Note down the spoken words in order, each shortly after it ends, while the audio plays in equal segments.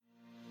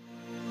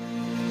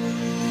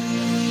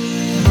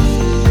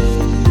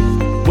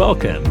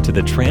Welcome to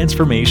the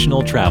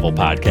Transformational Travel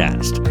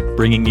Podcast,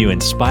 bringing you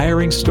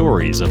inspiring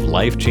stories of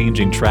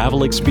life-changing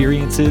travel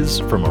experiences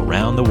from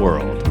around the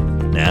world.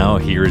 Now,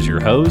 here's your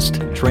host,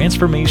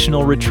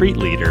 Transformational Retreat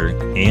Leader,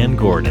 Ann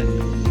Gordon.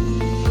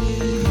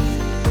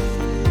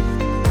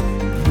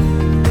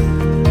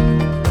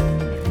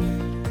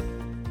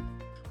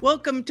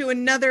 Welcome to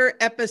another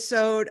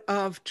episode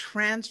of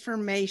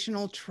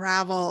Transformational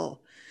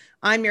Travel.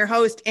 I'm your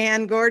host,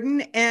 Ann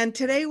Gordon, and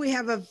today we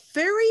have a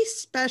very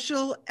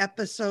special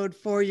episode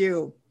for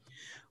you.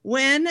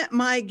 When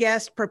my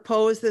guest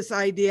proposed this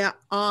idea,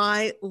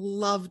 I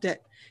loved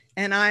it,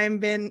 and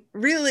I've been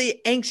really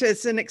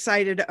anxious and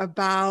excited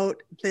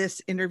about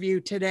this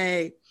interview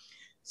today.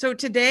 So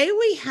today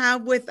we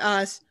have with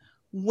us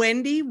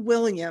Wendy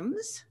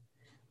Williams,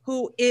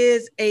 who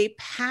is a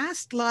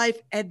past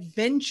life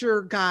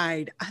adventure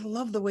guide. I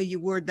love the way you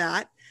word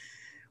that.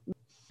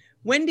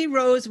 Wendy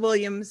Rose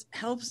Williams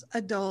helps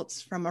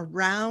adults from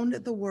around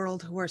the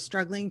world who are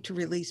struggling to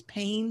release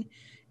pain,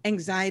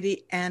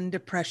 anxiety, and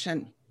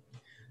depression.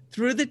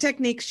 Through the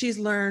techniques she's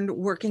learned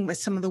working with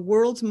some of the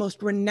world's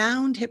most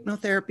renowned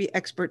hypnotherapy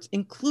experts,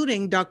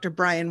 including Dr.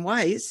 Brian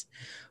Weiss,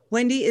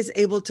 Wendy is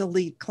able to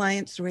lead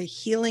clients through a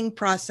healing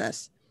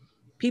process.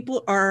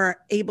 People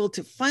are able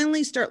to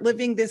finally start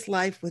living this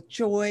life with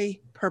joy,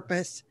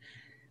 purpose,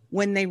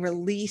 when they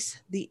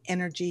release the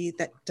energy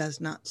that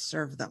does not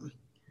serve them.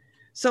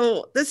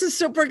 So this is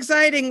super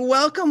exciting.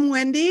 Welcome,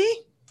 Wendy.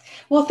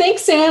 Well,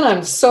 thanks, Ann.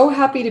 I'm so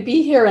happy to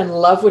be here and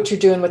love what you're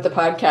doing with the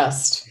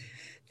podcast.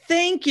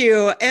 Thank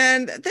you.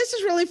 And this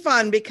is really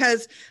fun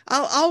because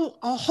I'll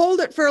hold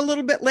it for a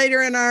little bit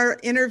later in our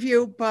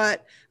interview,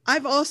 but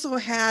I've also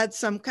had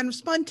some kind of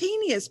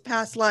spontaneous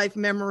past life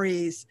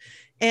memories,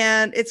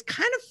 and it's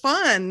kind of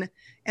fun.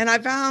 And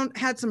I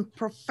had some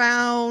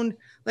profound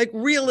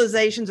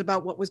realizations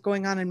about what was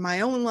going on in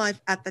my own life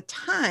at the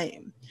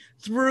time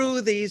through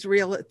these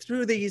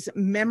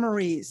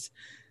memories.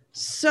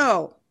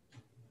 So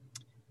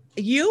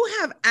you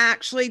have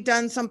actually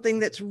done something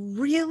that's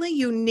really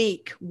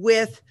unique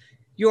with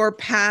your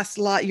past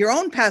life, your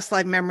own past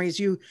life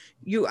memories.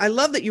 I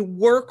love that you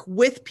work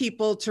with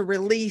people to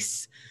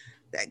release,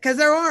 because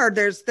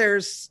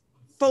there's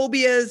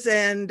phobias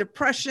and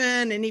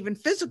depression and even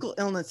physical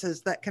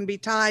illnesses that can be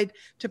tied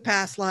to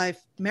past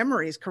life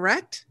memories,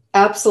 correct?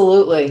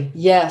 Absolutely.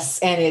 Yes.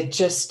 And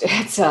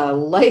it's a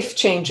life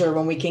changer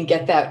when we can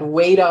get that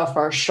weight off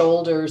our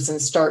shoulders and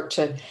start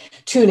to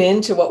tune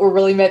into what we're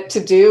really meant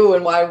to do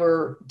and why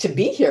we're to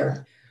be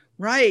here.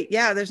 Right.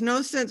 Yeah. There's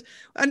no sense.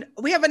 And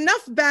we have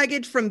enough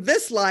baggage from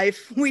this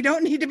life. We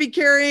don't need to be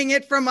carrying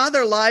it from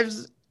other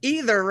lives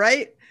either,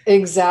 right?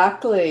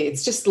 Exactly.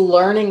 It's just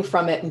learning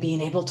from it and being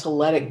able to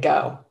let it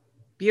go.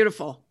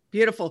 Beautiful.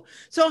 Beautiful.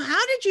 So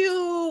how did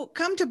you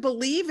come to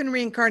believe in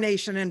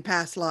reincarnation in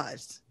past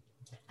lives?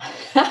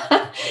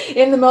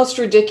 In the most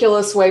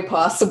ridiculous way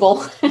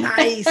possible.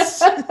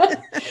 Nice.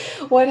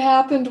 What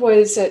happened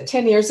was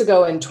 10 years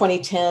ago in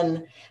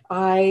 2010,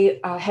 I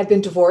had been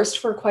divorced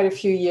for quite a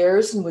few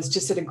years and was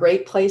just at a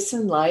great place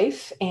in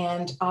life.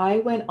 And I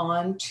went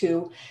on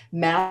to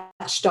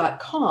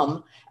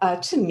Match.com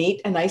to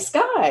meet a nice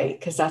guy,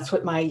 because that's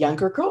what my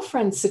younger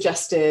girlfriend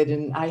suggested.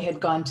 And I had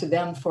gone to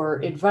them for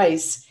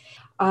advice.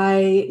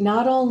 I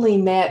not only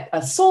met a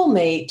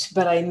soulmate,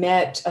 but I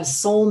met a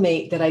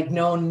soulmate that I'd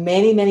known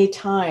many, many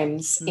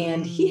times.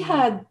 And he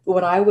had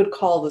what I would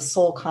call the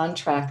soul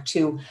contract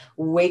to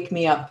wake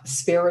me up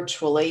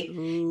spiritually.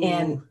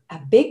 And a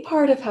big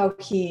part of how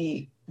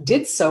he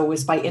did so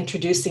was by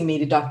introducing me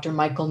to Dr.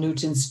 Michael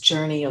Newton's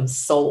Journey of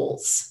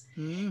Souls.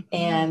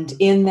 And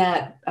in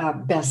that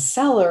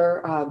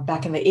bestseller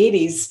back in the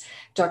 80s,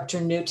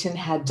 Dr. Newton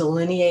had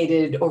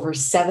delineated over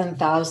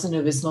 7,000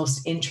 of his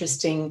most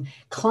interesting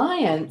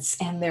clients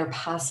and their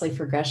past life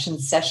regression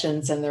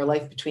sessions and their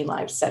life between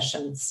lives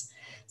sessions.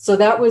 So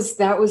that was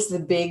the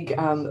big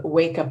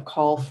wake up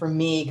call for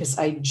me, because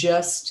I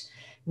just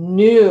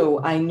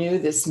knew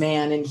this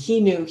man and he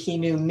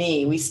knew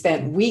me. We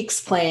spent weeks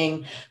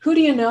playing, who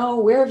do you know?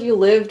 Where have you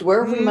lived?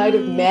 Where we might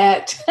have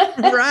met.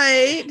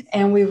 Right.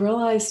 And we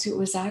realized it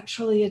was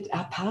actually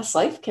a past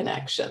life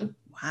connection.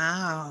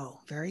 Wow.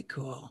 Very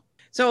cool.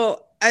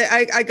 So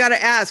I got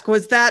to ask,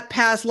 was that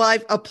past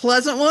life a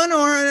pleasant one,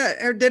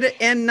 or did it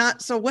end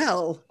not so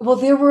well? Well,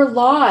 there were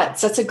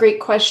lots. That's a great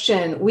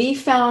question. We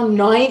found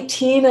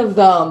 19 of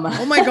them.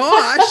 Oh my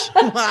gosh.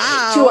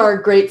 Wow. To our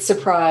great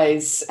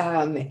surprise.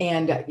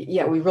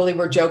 We really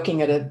were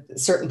joking at a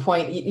certain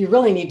point. You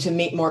really need to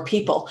meet more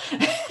people.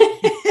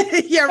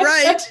 Yeah,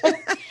 right.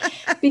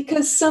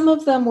 Because some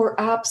of them were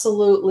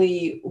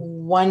absolutely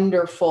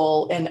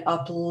wonderful and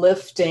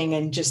uplifting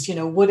and just,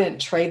 wouldn't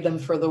trade them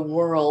for the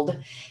world.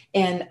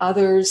 And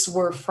others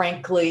were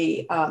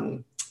frankly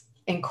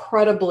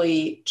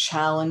incredibly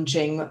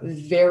challenging,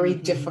 very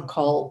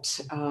difficult,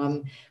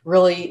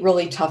 really,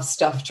 really tough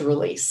stuff to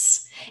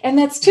release. And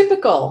that's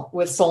typical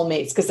with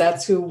soulmates, because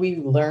that's who we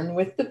learn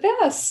with the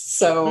best.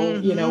 So,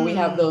 we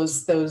have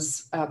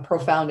those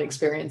profound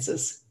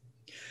experiences.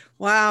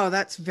 Wow,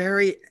 that's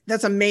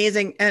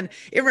amazing. And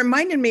it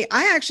reminded me,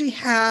 I actually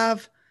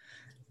have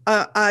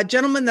a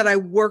gentleman that I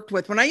worked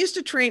with when I used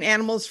to train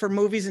animals for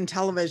movies and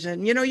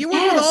television. You know, you work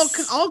Yes.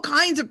 with all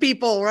kinds of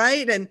people,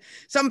 right? And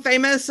some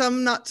famous,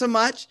 some not so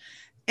much.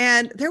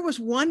 And there was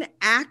one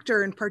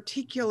actor in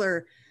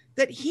particular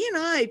that he and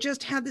I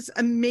just had this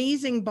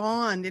amazing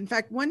bond. In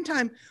fact, one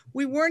time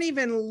we weren't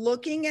even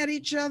looking at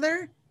each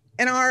other,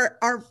 and our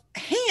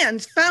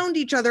hands found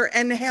each other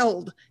and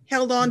held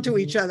on to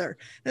each other.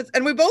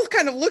 And we both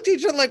kind of looked at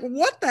each other like,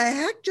 what the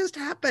heck just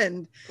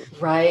happened?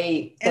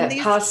 Right. And That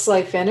past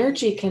life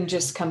energy can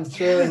just come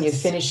through, and you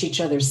finish each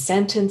other's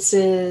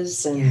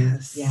sentences. And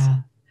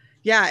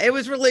yeah, it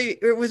was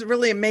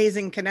really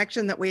amazing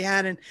connection that we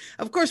had. And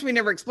of course we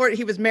never explored it.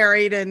 He was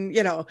married, and,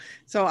 you know,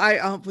 so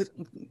I was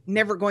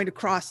never going to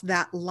cross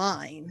that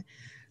line.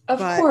 Of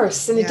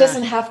course. And it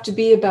doesn't have to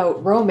be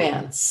about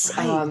romance.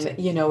 Right.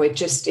 You know,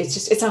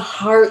 it's a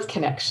heart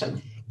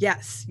connection.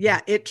 Yes.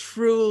 Yeah, it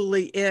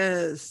truly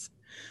is.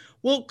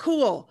 Well,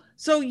 cool.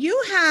 So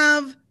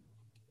you've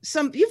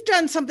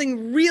done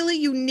something really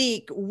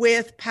unique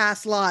with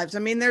past lives. I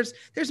mean, there's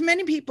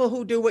many people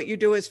who do what you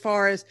do as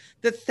far as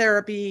the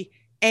therapy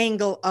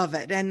angle of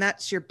it, and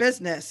that's your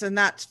business, and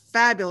that's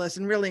fabulous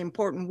and really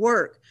important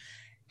work.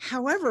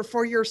 However,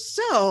 for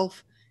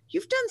yourself,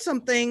 you've done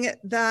something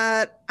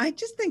that I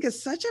just think is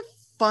such a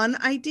fun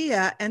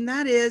idea, and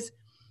that is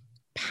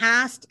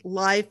past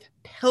life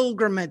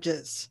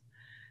pilgrimages.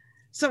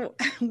 So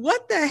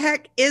what the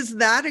heck is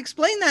that?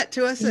 Explain that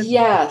to us. And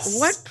yes.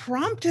 What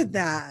prompted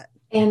that?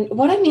 And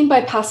what I mean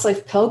by past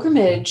life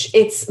pilgrimage,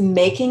 it's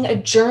making a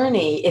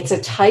journey. It's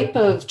a type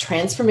of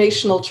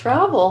transformational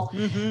travel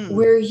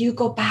where you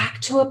go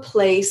back to a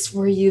place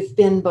where you've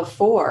been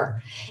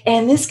before.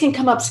 And this can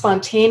come up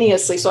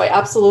spontaneously. So I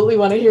absolutely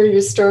want to hear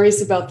your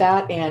stories about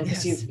that, Anne,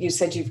 because you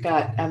said you've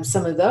got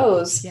some of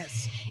those.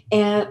 Yes.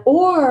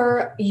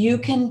 Or you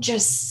can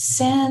just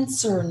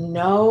sense or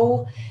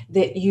know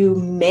that you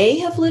may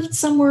have lived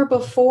somewhere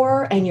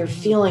before and you're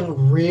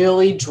feeling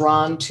really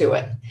drawn to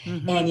it.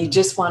 And you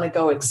just want to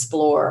go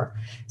explore.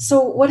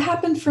 So what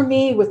happened for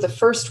me with the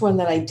first one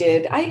that I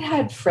did, I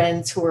had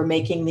friends who were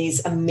making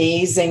these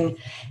amazing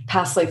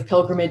past life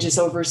pilgrimages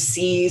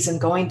overseas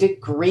and going to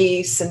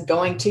Greece and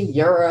going to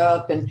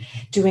Europe and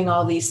doing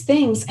all these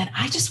things. And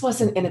I just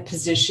wasn't in a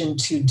position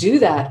to do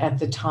that at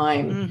the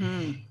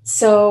time.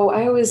 So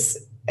I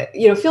was,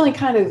 feeling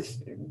kind of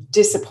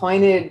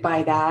disappointed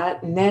by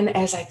that. And then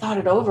as I thought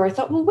it over, I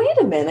thought, well, wait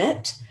a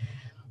minute.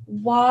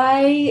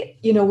 Why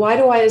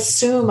do I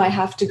assume I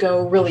have to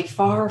go really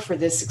far for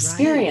this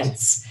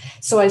experience?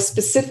 Right. So I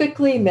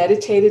specifically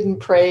meditated and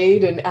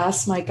prayed and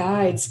asked my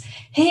guides,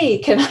 hey,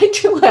 can I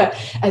do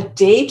a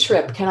day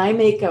trip? Can I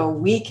make a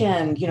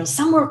weekend,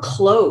 somewhere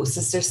close?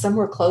 Is there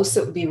somewhere close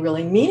that would be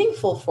really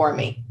meaningful for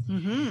me?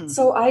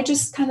 So I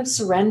just kind of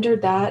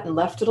surrendered that and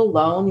left it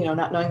alone,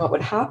 not knowing what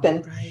would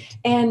happen. Right.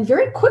 And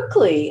very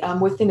quickly,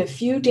 within a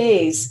few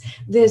days,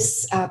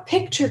 this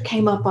picture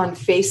came up on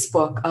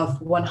Facebook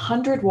of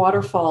 100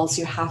 waterfalls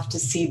you have to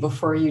see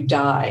before you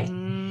die.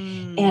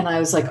 And I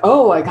was like,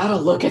 oh, I got to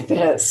look at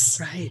this.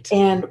 Right.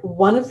 And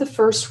one of the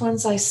first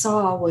ones I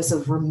saw was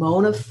of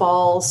Ramona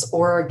Falls,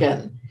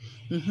 Oregon.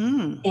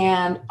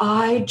 And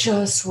I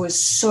just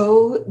was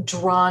so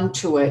drawn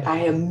to it.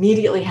 I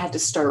immediately had to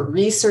start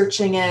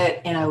researching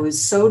it. And I was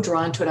so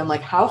drawn to it. I'm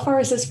like, how far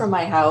is this from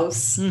my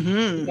house?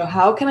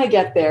 How can I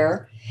get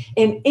there?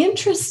 And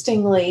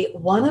interestingly,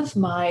 one of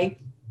my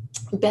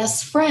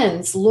best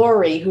friends,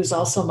 Lori, who's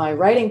also my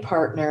writing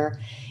partner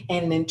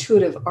and an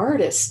intuitive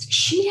artist,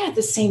 she had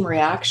the same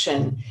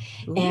reaction.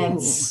 Ooh.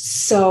 And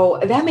so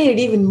that made it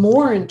even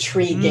more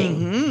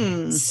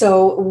intriguing.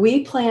 So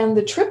we planned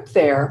the trip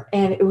there,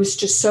 and it was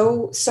just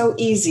so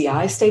easy.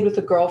 I stayed with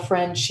a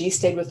girlfriend, she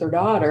stayed with her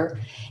daughter,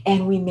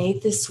 and we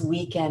made this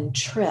weekend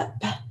trip.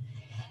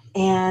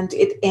 And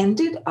it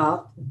ended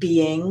up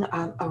being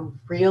a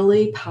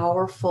really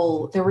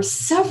powerful, there were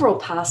several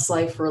past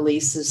life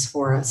releases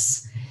for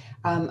us.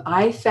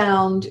 I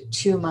found,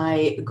 to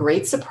my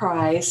great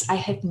surprise, I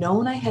had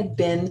known I had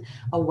been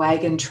a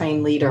wagon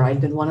train leader. I'd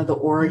been one of the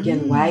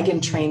Oregon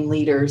wagon train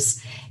leaders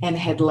and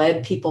had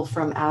led people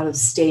from out of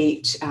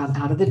state,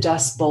 out of the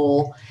Dust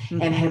Bowl,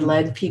 and had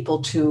led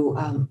people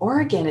to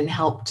Oregon and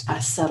helped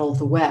settle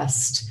the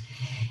West.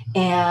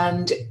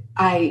 And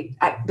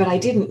but I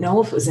didn't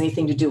know if it was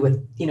anything to do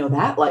with,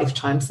 that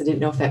lifetime. So I didn't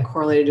know if that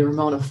correlated to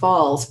Ramona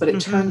Falls, but it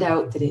turned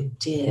out that it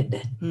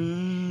did.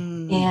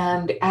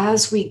 And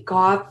as we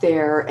got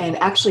there, and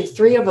actually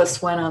 3 of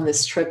us went on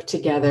this trip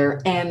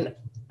together, and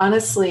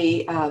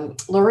honestly,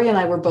 Lori and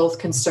I were both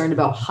concerned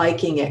about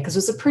hiking it because it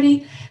was a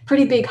pretty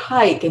big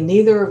hike, and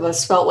neither of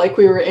us felt like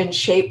we were in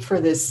shape for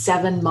this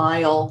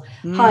 7-mile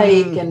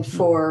hike and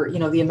for,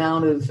 the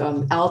amount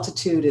of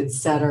altitude, et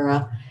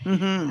cetera.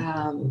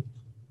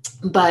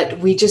 But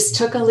we just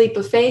took a leap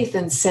of faith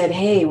and said,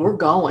 hey, we're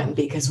going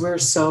because we're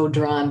so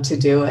drawn to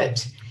do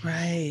it.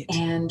 Right.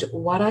 And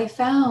what I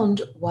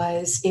found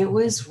was it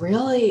was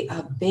really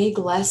a big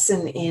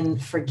lesson in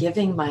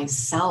forgiving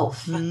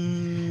myself.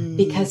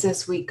 Because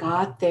as we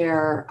got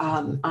there,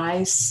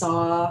 I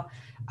saw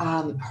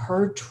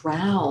her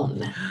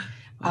drown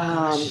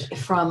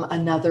From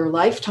another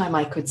lifetime.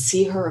 I could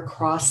see her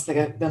across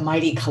the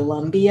mighty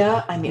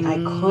Columbia. I mean, I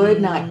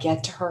could not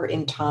get to her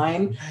in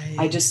time.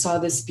 I just saw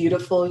this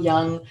beautiful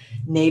young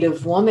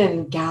Native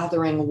woman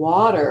gathering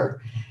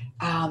water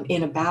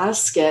in a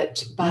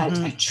basket, but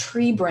a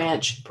tree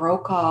branch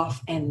broke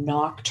off and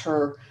knocked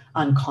her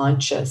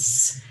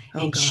unconscious.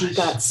 And she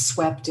got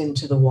swept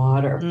into the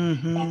water,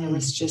 and there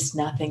was just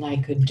nothing I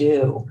could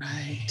do.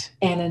 Right.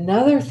 And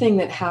another thing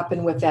that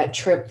happened with that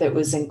trip that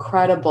was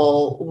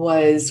incredible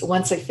was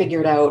once I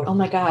figured out, oh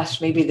my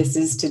gosh, maybe this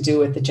is to do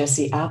with the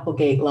Jesse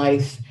Applegate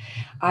life,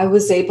 I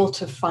was able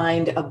to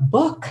find a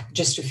book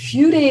just a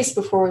few days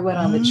before we went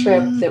on the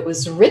trip that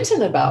was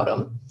written about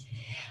him.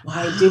 Wow.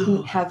 I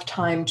didn't have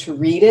time to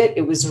read it.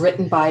 It was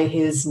written by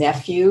his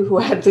nephew who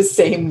had the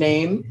same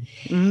name.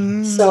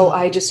 So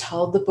I just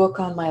held the book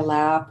on my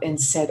lap and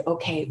said,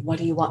 okay, what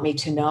do you want me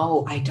to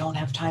know? I don't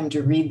have time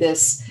to read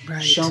this.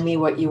 Right. Show me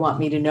what you want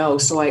me to know.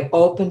 So I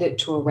opened it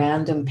to a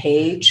random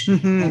page.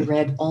 I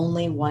read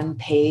only one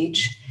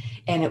page.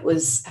 And it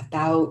was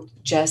about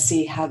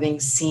Jesse having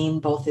seen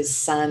both his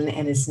son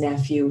and his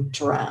nephew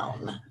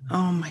drown.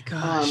 Oh my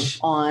gosh.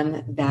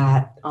 On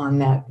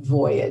that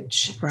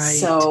voyage. Right.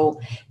 So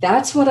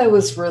that's what I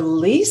was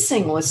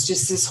releasing, was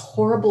just this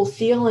horrible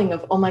feeling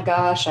of, oh my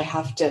gosh, I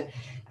have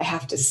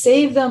to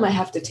save them. I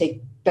have to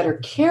take better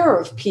care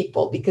of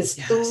people, because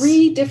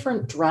 3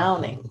 different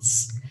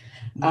drownings.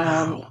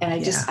 Wow. And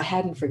I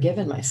hadn't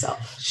forgiven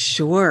myself.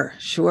 Sure.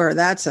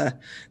 That's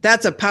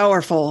a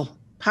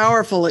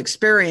powerful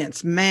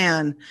experience,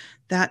 man.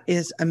 That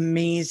is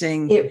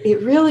amazing.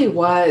 It really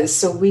was.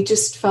 So we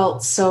just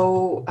felt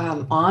so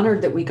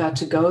honored that we got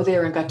to go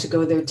there and got to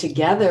go there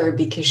together,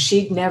 because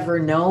she'd never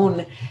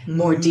known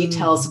more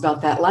details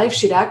about that life.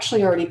 She'd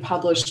actually already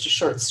published a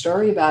short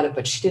story about it,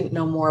 but she didn't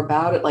know more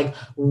about it, like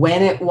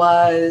when it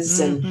was.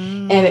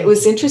 And it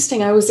was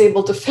interesting. I was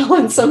able to fill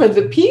in some of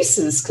the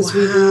pieces, because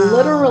we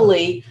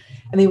literally,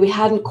 we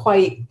hadn't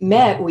quite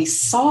met. We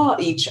saw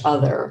each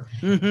other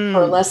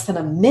for less than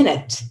a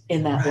minute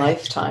in that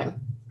lifetime.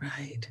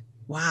 Right.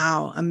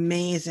 Wow.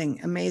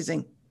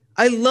 Amazing.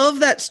 I love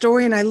that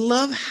story. And I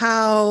love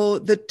how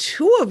the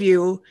two of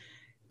you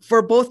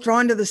were both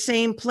drawn to the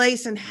same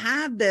place and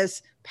had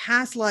this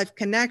past life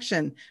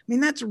connection. I mean,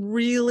 that's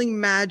really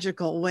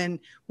magical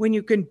when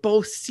you can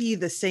both see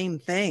the same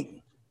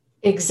thing.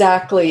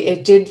 Exactly.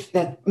 It did.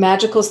 That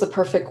magical is the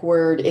perfect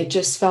word. It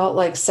just felt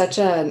like such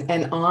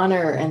an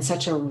honor and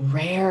such a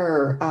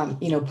rare,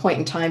 point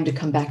in time to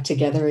come back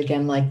together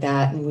again like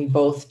that. And we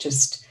both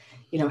just,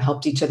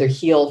 helped each other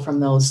heal from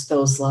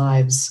those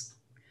lives.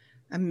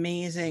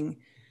 Amazing.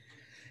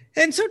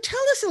 And so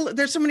tell us,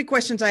 there's so many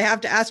questions I have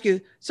to ask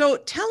you. So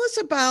tell us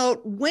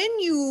about when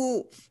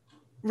you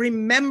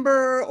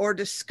remember or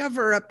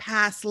discover a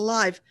past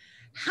life,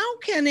 how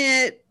can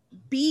it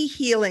be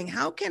healing?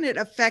 How can it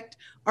affect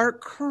our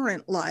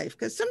current life?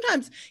 Because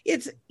sometimes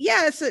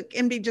it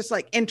can be just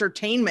like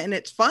entertainment.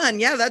 It's fun.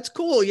 Yeah, that's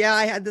cool. Yeah,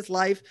 I had this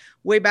life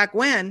way back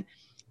when.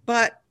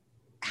 But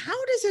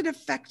how does it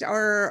affect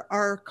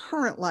our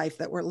current life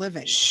that we're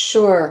living?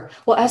 Sure.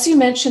 Well, as you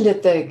mentioned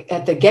at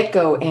the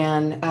get-go,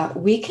 Anne,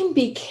 we can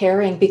be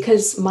caring,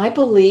 because my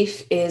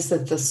belief is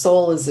that the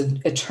soul is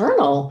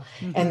eternal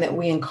and that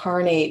we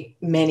incarnate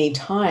many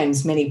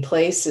times, many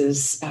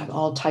places,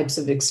 all types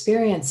of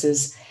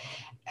experiences.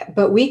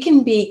 But we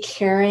can be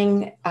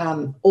carrying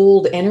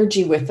old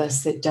energy with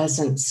us that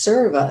doesn't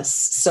serve us.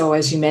 So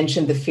as you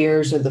mentioned, the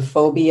fears or the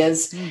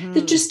phobias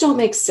that just don't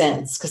make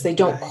sense because they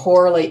don't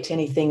correlate to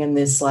anything in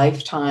this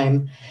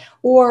lifetime.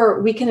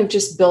 Or we can have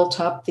just built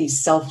up these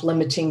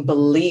self-limiting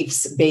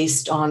beliefs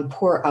based on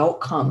poor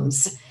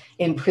outcomes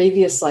in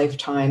previous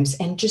lifetimes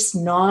and just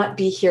not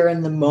be here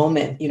in the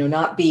moment,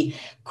 not be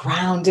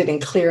grounded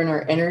and clear in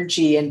our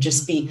energy and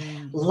just be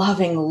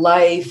loving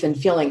life and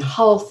feeling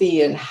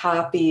healthy and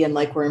happy and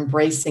like we're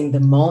embracing the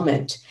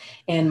moment.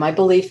 And my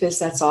belief is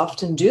that's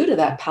often due to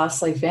that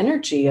past life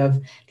energy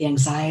of the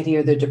anxiety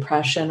or the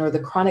depression or the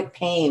chronic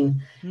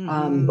pain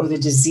or the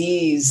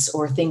disease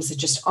or things that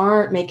just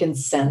aren't making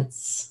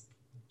sense.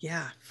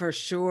 Yeah, for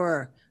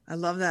sure. I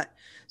love that.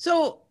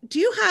 So do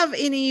you have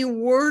any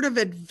word of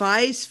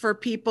advice for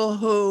people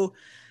who,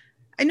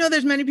 I know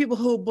there's many people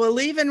who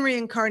believe in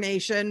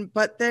reincarnation,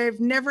 but they've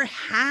never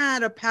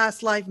had a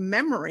past life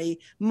memory,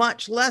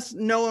 much less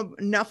know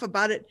enough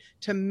about it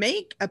to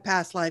make a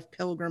past life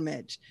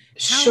pilgrimage?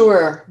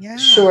 Sure.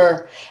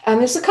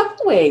 There's a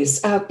couple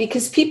ways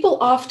because people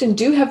often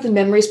do have the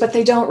memories, but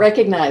they don't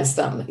recognize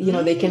them.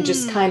 They can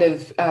just kind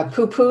of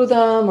poo-poo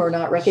them or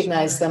not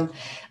recognize them.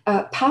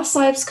 Past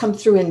lives come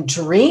through in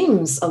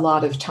dreams a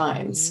lot of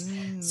times.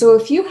 So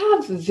if you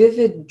have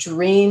vivid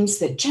dreams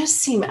that just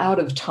seem out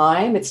of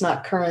time, it's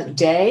not current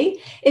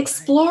day,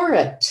 explore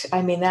it.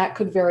 That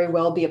could very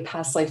well be a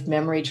past life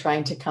memory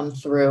trying to come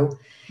through.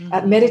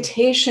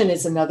 Meditation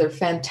is another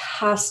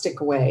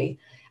fantastic way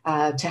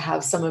to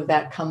have some of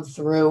that come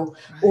through,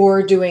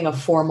 or doing a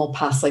formal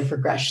past life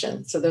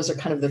regression. So those are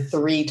kind of the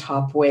 3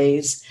 top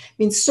ways.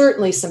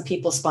 Certainly some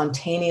people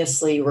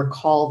spontaneously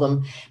recall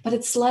them, but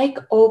it's like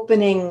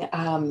opening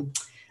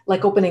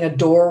like opening a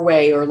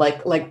doorway, or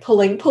like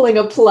pulling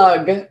a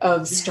plug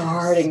of Yes.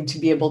 starting to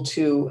be able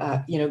to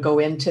go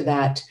into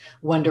that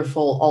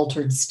wonderful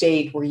altered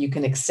state where you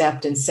can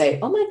accept and say,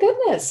 oh my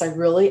goodness, I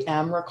really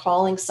am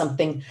recalling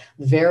something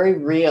very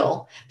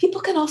real.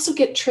 People can also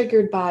get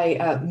triggered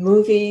by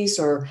movies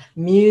or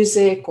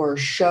music or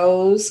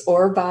shows,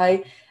 or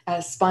by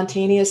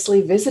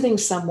spontaneously visiting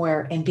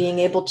somewhere and being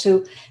able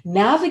to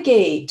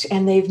navigate,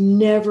 and they've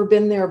never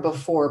been there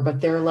before,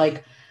 but they're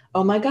like,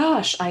 oh my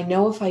gosh, I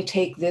know if I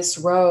take this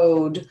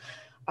road,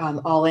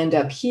 I'll end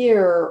up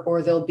here.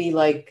 Or they'll be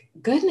like,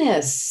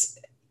 goodness,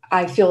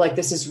 I feel like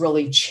this has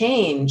really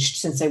changed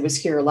since I was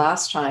here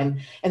last time.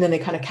 And then they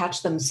kind of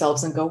catch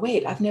themselves and go,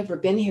 wait, I've never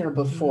been here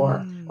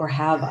before, or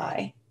have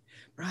I?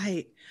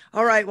 Right.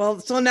 All right. Well,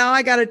 so now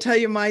I got to tell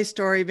you my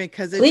story,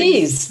 because it's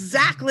Please.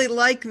 exactly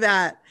like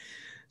that.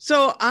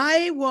 So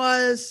I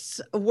was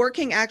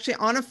working actually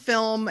on a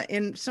film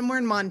somewhere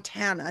in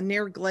Montana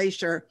near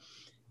Glacier,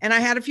 and I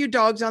had a few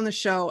dogs on the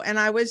show, and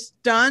I was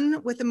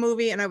done with the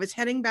movie, and I was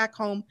heading back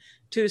home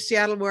to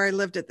Seattle, where I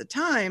lived at the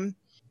time.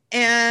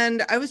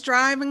 And I was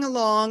driving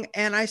along,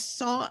 and I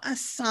saw a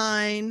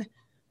sign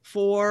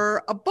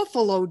for a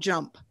buffalo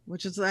jump,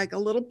 which is like a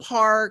little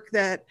park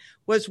that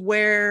was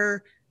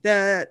where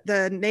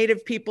the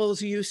native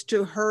peoples used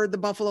to herd the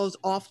buffaloes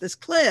off this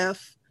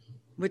cliff,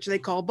 which they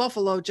call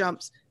buffalo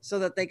jumps, so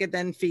that they could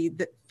then feed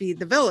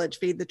the village,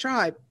 feed the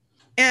tribe.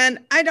 And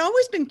I'd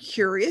always been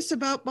curious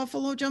about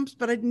buffalo jumps,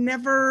 but I'd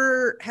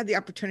never had the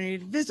opportunity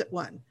to visit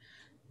one.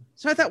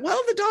 So I thought, well,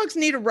 the dogs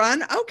need a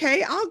run.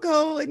 Okay, I'll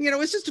go. And,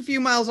 it's just a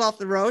few miles off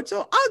the road.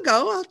 So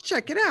I'll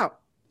check it out.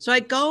 So I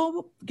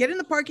go get in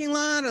the parking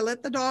lot. I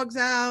let the dogs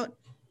out,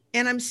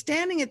 and I'm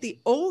standing at the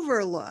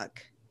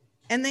overlook,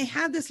 and they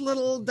had this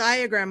little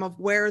diagram of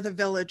where the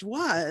village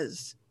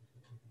was.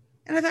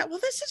 And I thought, well,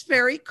 this is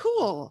very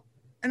cool.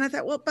 And I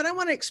thought, well, but I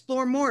want to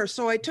explore more.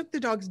 So I took the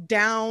dogs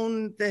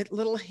down the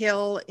little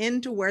hill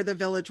into where the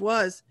village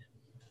was.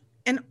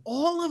 And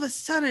all of a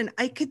sudden,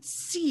 I could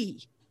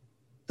see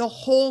the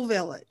whole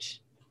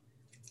village.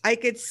 I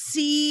could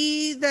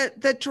see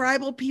the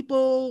tribal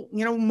people,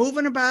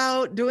 moving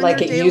about, doing like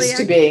their it daily used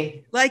to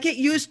be. Like it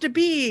used to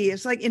be.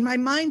 It's like in my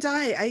mind's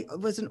eye, I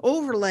was an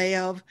overlay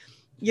of,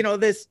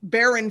 this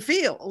barren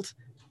field.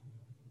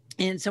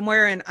 And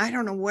somewhere in, I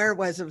don't know where it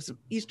was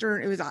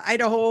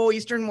Idaho,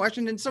 Eastern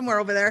Washington, somewhere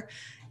over there.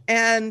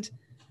 And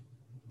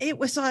it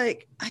was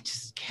like, I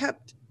just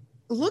kept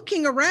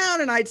looking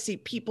around, and I'd see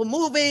people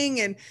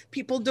moving and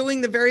people doing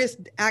the various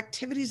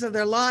activities of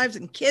their lives,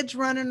 and kids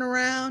running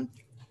around.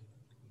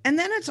 And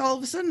then it's all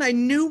of a sudden I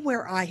knew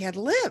where I had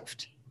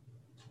lived.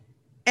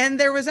 And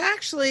there was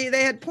actually,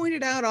 they had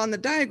pointed out on the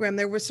diagram,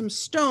 there were some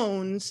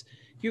stones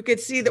you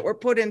could see that were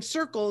put in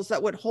circles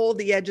that would hold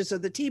the edges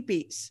of the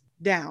teepees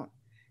down.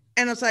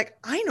 And I was like,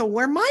 I know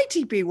where my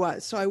teepee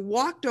was. So I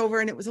walked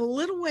over, and it was a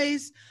little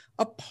ways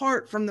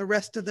apart from the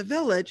rest of the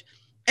village.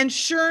 And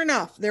sure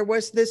enough, there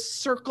was this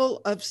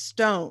circle of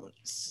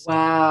stones.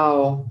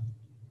 Wow.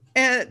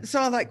 And so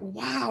I'm like,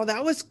 wow,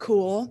 that was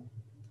cool.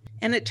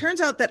 And it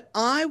turns out that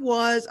I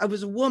was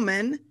a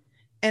woman,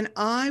 and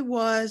I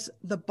was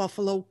the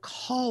buffalo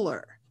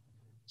caller.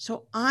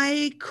 So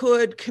I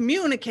could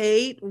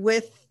communicate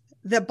with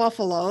the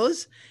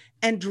buffaloes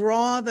and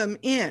draw them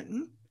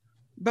in.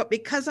 But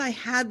because I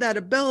had that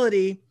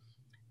ability,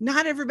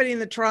 not everybody in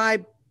the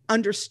tribe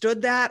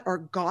understood that or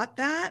got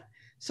that.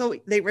 So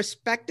they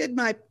respected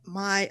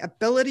my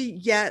ability,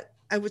 yet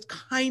I was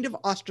kind of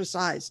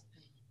ostracized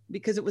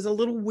because it was a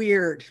little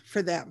weird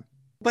for them.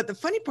 But the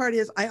funny part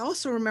is, I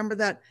also remember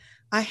that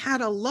I had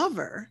a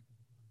lover,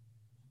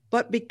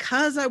 but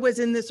because I was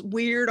in this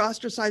weird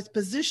ostracized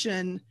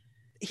position,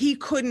 he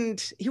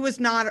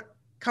was not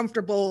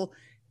comfortable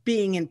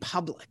being in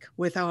public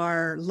with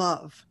our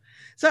love.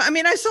 So, I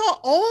mean, I saw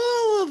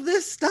all of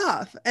this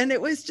stuff, and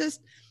it was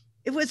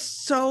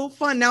so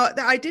fun. Now,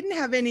 I didn't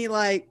have any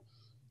like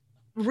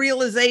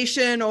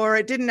realization, or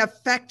it didn't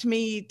affect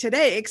me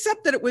today,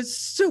 except that it was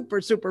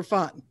super, super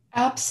fun.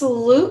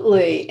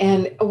 Absolutely.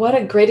 And what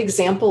a great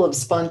example of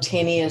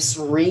spontaneous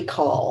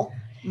recall.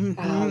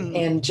 Mm-hmm.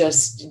 And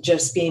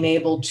just being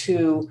able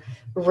to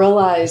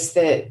realize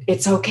that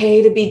it's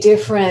okay to be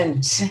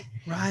different.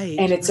 Right.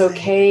 And it's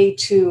okay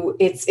to,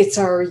 it's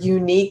our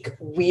unique,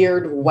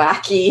 weird,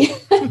 wacky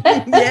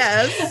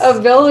yes.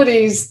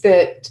 abilities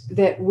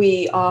that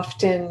we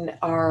often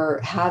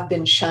have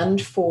been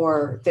shunned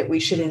for, that we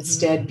should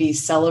instead be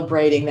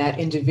celebrating that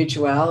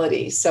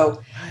individuality.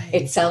 So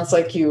It sounds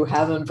like you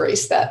have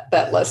embraced that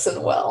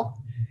lesson well.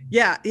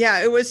 Yeah,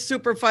 it was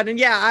super fun. And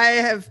yeah, I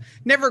have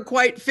never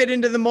quite fit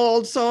into the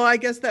mold. So I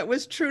guess that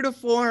was true to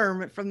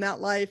form from that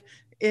life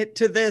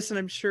to this, and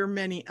I'm sure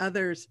many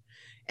others.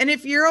 And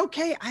if you're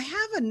okay, I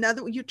have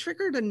you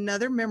triggered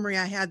another memory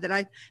I had that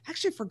I've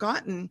actually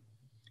forgotten.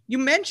 You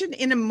mentioned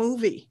in a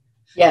movie.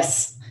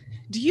 Yes.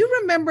 Do you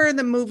remember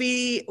the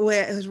movie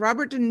where it was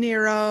Robert De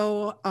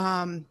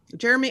Niro,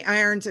 Jeremy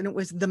Irons, and it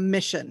was The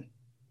Mission?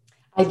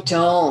 I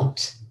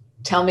don't.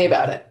 Tell me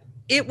about it.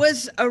 It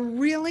was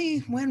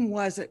when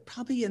was it?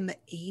 Probably in the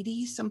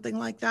 80s, something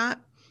like that.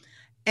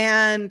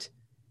 And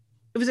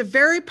it was a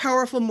very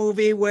powerful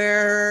movie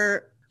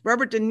where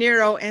Robert De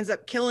Niro ends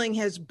up killing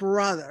his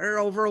brother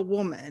over a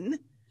woman.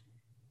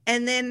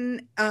 And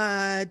then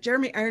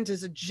Jeremy Irons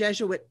is a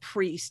Jesuit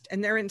priest,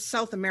 and they're in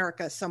South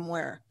America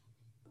somewhere.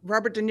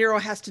 Robert De Niro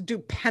has to do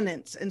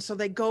penance. And so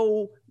they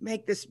go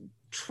make this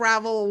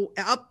travel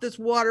up this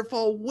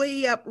waterfall,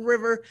 way up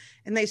river,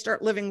 and they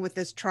start living with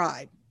this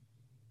tribe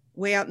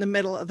way out in the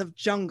middle of the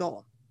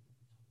jungle.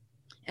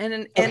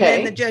 And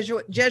then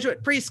the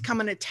Jesuit priests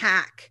come and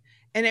attack.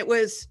 And it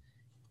was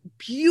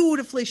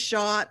beautifully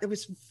shot. There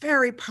was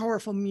very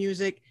powerful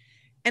music.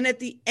 And at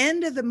the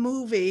end of the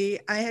movie,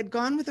 I had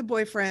gone with a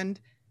boyfriend.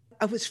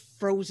 I was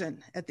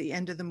frozen at the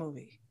end of the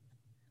movie.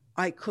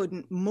 I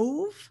couldn't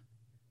move.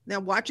 Now,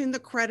 watching the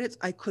credits,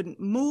 I couldn't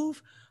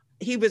move.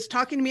 He was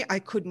talking to me. I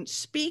couldn't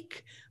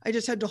speak. I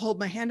just had to hold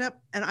my hand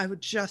up, and I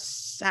would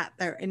just sat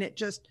there, and it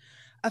just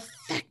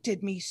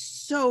affected me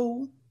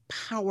so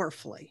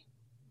powerfully.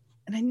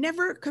 And I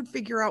never could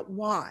figure out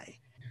why.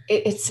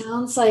 It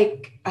sounds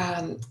like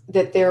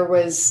that there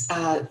was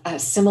a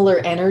similar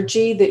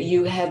energy, that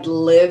you had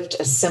lived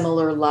a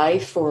similar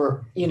life,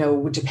 or,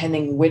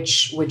 depending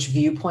which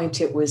viewpoint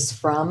it was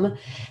from,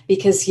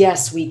 because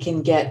yes, we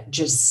can get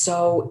just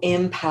so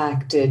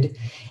impacted.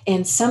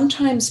 And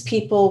sometimes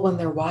people, when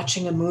they're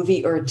watching a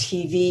movie or a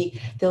TV,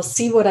 they'll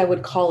see what I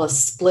would call a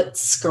split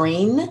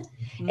screen.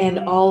 Mm-hmm. And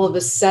all of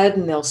a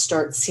sudden they'll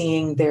start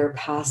seeing their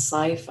past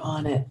life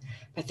on it.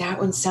 But that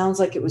one sounds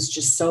like it was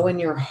just so in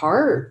your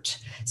heart.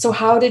 So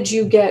how did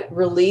you get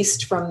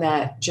released from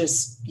that,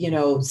 just,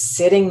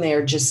 sitting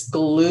there just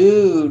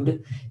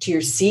glued to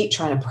your seat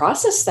trying to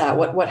process that?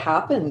 What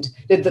happened?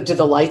 Did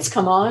the lights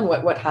come on?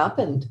 What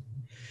happened?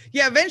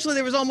 Yeah, eventually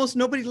there was almost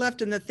nobody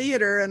left in the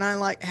theater, and I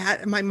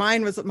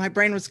my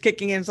brain was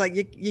kicking in. It's like,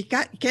 you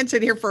can't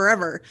sit here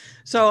forever.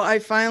 So I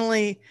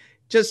finally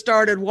just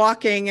started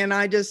walking, and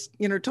I just,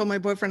 told my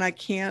boyfriend,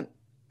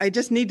 I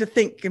just need to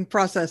think and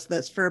process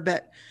this for a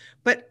bit.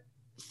 But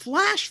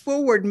flash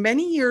forward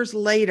many years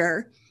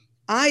later,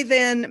 I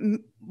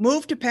then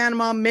moved to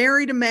Panama,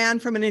 married a man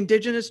from an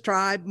indigenous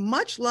tribe,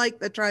 much like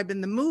the tribe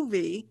in the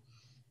movie.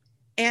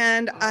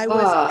 And I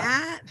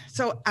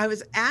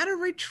was at a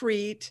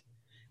retreat.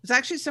 It was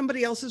actually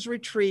somebody else's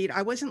retreat.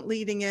 I wasn't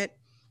leading it.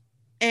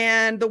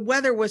 And the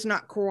weather was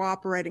not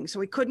cooperating. So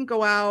we couldn't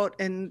go out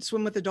and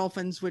swim with the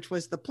dolphins, which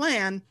was the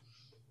plan.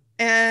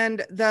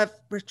 And the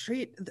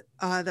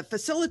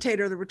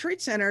facilitator of the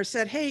retreat center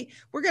said, "Hey,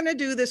 we're going to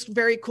do this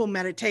very cool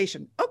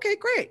meditation." Okay,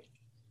 great.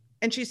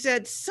 And she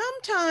said,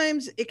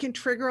 sometimes it can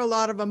trigger a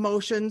lot of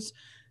emotions.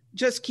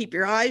 Just keep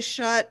your eyes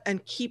shut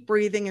and keep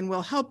breathing, and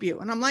we'll help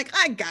you. And I'm like,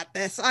 I got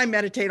this. I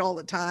meditate all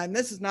the time.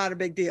 This is not a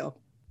big deal.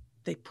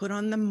 They put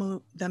on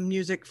the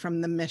music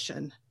from The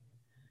Mission,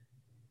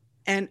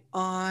 and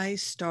I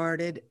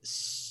started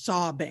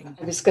sobbing.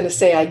 I was going to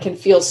say, I can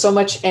feel so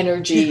much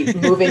energy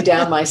moving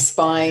down my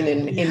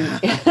spine.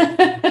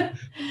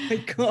 My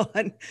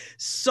God,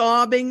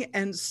 sobbing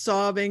and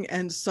sobbing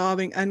and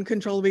sobbing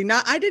uncontrollably.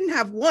 Now, I didn't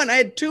have one. I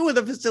had two of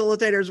the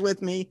facilitators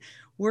with me,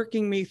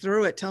 working me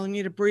through it, telling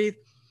me to breathe.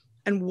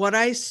 And what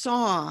I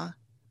saw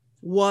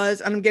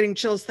was, and I'm getting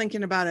chills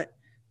thinking about it,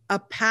 a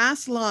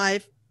past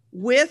life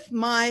with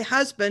my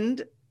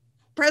husband,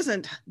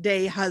 present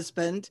day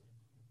husband,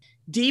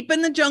 deep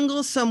in the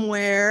jungle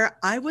somewhere.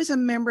 I was a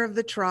member of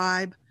the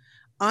tribe.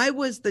 I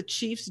was the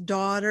chief's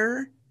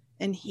daughter,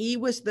 and he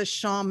was the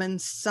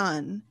shaman's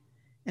son.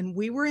 And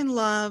we were in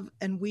love,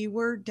 and we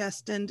were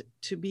destined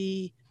to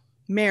be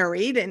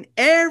married. And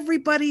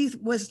everybody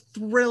was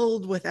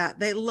thrilled with that.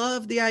 They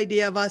loved the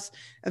idea of us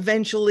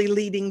eventually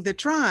leading the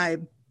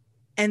tribe.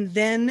 And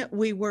then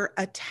we were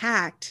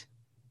attacked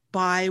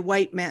by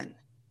white men,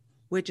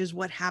 which is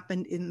what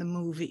happened in the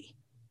movie.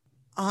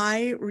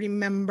 I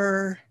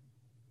remember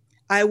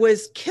I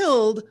was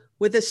killed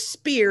with a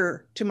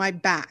spear to my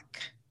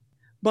back.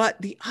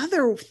 But the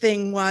other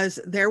thing was,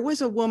 there was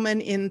a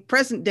woman in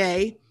present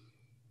day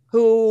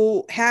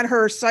who had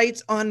her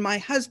sights on my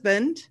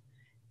husband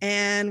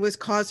and was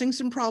causing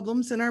some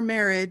problems in our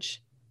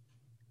marriage.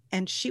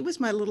 And she was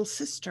my little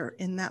sister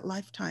in that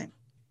lifetime.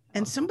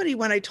 And somebody,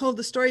 when I told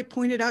the story,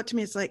 pointed out to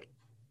me, it's like,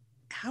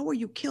 how were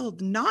you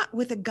killed? Not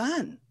with a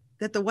gun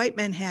that the white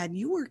men had.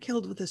 You were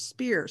killed with a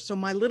spear. So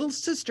my little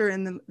sister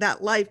in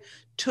that life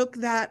took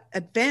that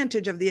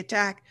advantage of the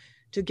attack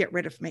to get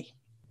rid of me.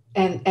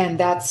 And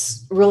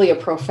that's really a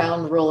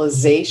profound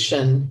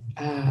realization.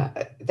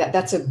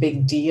 That's a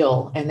big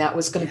deal. And that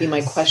was going to be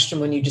my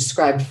question when you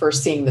described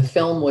first seeing the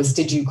film, was,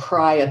 did you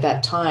cry at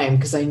that time?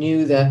 Because I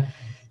knew the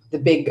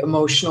big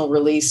emotional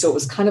release. So it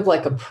was kind of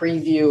like a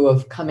preview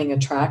of coming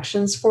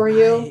attractions for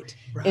you,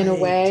 in a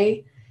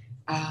way.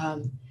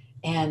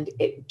 And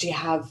do you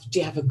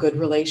have a good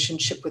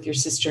relationship with your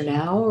sister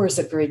now, or is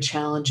it very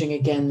challenging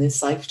again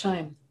this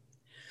lifetime?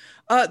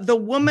 The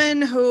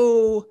woman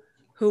who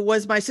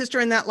was my sister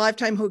in that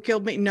lifetime who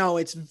killed me, no,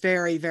 it's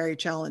very, very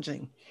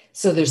challenging.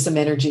 So there's some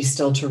energy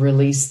still to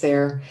release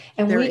there.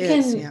 And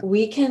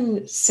we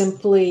can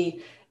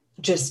simply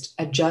just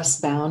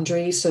adjust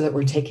boundaries so that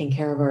we're taking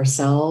care of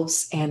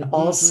ourselves. And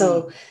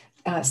also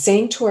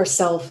saying to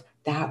ourselves,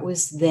 that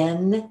was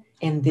then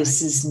and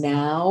this is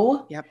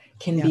now,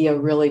 can be a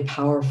really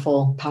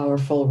powerful,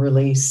 powerful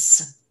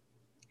release.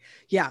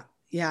 Yeah,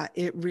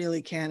 it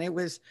really can. It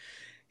was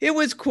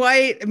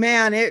quite,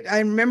 man, I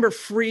remember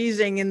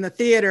freezing in the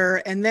theater.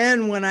 And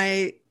then when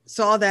I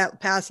saw that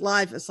past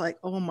life, it's like,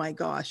 oh my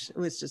gosh, it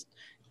was just,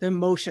 the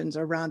emotions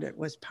around it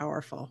was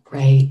powerful.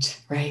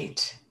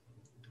 Right.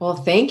 Well,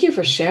 thank you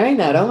for sharing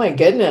that. Oh my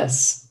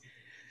goodness.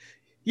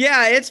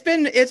 Yeah, it's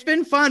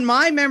been fun.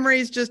 My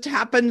memories just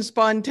happen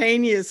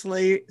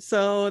spontaneously.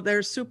 So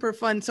they're super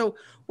fun. So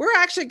we're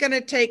actually going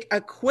to take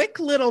a quick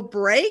little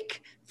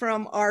break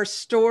from our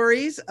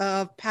stories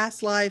of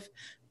past life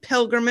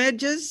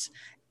pilgrimages,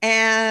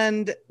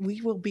 and we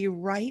will be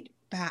right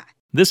back.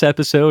 This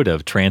episode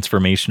of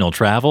Transformational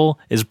Travel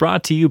is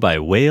brought to you by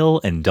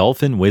Whale and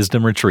Dolphin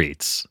Wisdom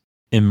Retreats.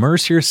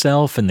 Immerse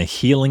yourself in the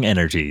healing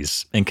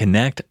energies and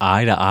connect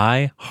eye to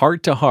eye,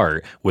 heart to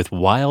heart with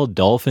wild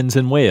dolphins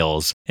and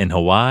whales in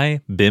Hawaii,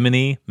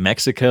 Bimini,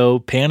 Mexico,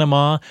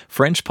 Panama,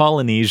 French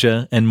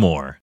Polynesia, and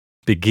more.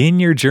 Begin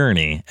your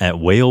journey at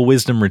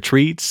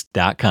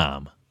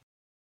whalewisdomretreats.com.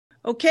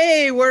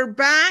 Okay, we're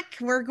back.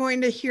 We're going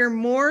to hear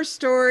more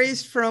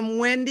stories from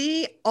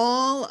Wendy,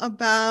 all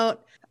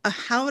about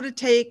how to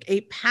take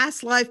a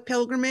past life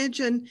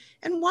pilgrimage and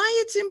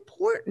why it's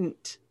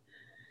important.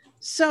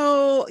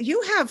 So you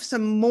have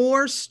some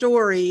more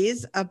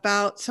stories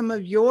about some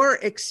of your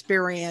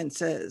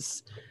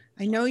experiences.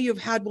 I know you've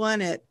had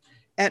one at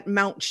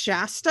Mount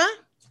Shasta.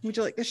 Would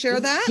you like to share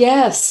that?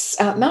 Yes.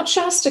 Mount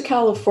Shasta,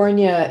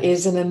 California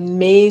is an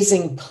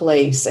amazing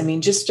place. I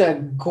mean, just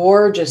a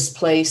gorgeous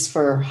place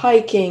for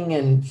hiking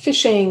and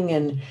fishing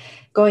and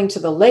going to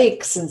the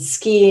lakes and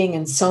skiing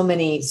and so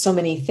many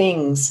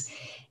things.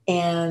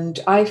 And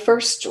I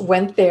first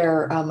went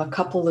there a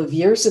couple of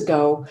years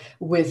ago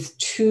with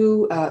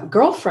two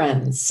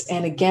girlfriends.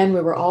 And again,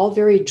 we were all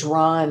very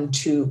drawn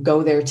to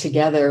go there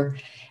together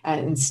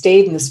and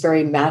stayed in this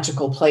very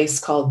magical place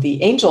called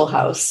the Angel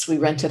House. We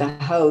rented a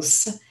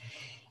house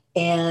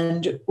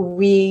and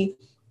we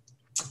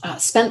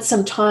spent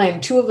some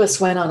time. Two of us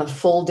went on a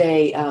full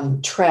day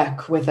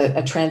trek with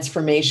a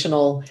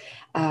transformational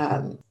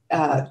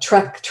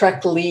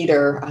trek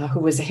leader who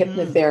was a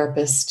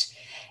hypnotherapist.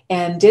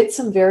 And did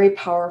some very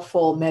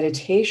powerful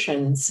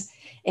meditations.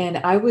 And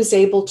I was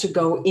able to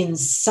go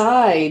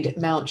inside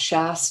Mount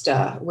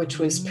Shasta, which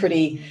was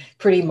pretty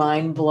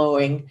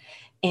mind-blowing.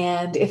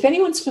 And if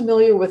anyone's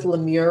familiar with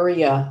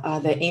Lemuria,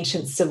 the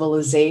ancient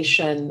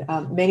civilization,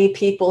 many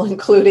people,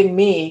 including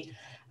me,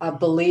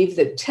 believe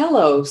that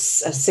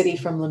Telos, a city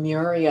from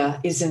Lemuria,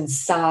 is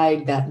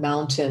inside that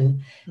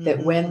mountain,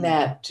 that when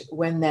that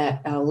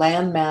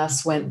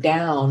landmass went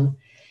down,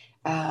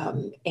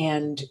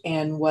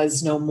 and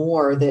was no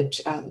more, that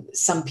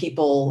some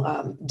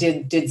people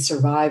did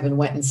survive and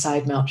went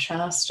inside Mount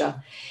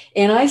Shasta.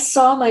 And I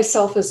saw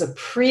myself as a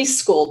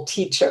preschool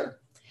teacher.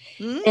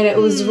 And it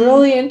was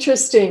really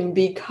interesting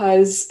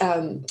because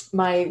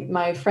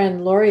my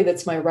friend Lori,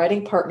 that's my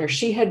writing partner,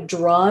 she had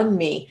drawn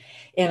me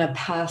in a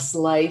past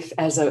life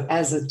as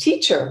a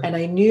teacher. And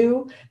I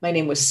knew my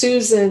name was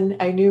Susan.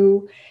 I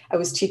knew I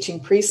was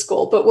teaching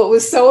preschool. But what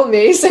was so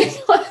amazing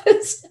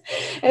was,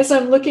 as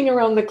I'm looking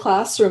around the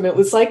classroom, it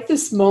was like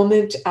this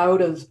moment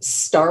out of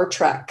Star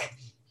Trek.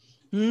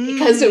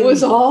 Because it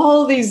was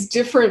all these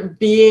different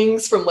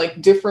beings from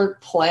like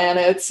different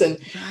planets and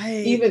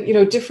even,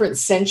 different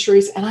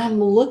centuries. And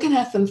I'm looking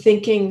at them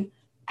thinking,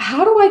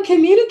 how do I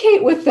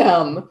communicate with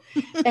them?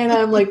 And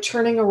I'm like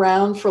turning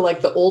around for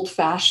like the old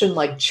fashioned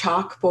like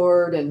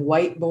chalkboard and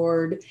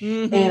whiteboard.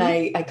 And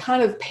I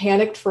kind of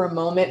panicked for a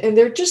moment, and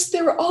they're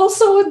all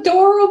so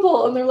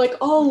adorable. And they're like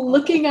all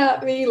looking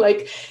at me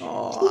like,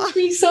 teach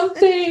me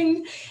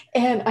something.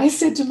 And I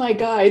said to my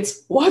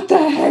guides, what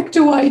the heck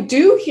do I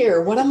do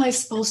here? What am I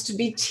supposed to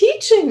be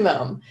teaching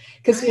them?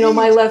 Because,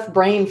 my left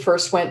brain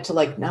first went to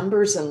like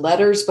numbers and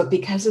letters, but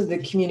because of the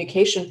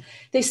communication,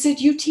 they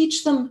said, you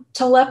teach them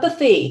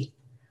telepathy.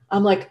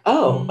 I'm like,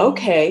 oh,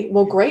 okay,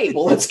 well, great.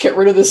 Well, let's get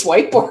rid of this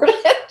whiteboard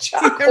and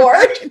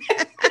chalkboard.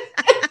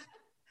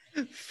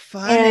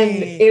 Funny.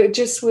 And it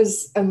just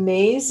was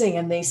amazing.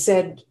 And they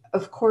said,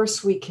 of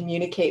course, we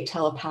communicate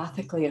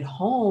telepathically at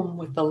home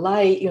with the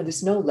light.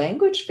 There's no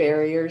language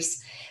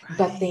barriers,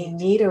 but they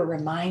need a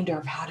reminder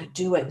of how to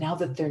do it now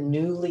that they're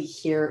newly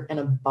here in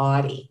a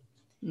body.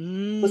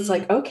 It's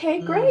like, okay,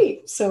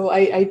 great. So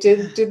I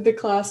did the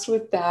class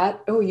with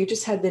that. Oh, you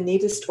just had the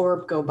neatest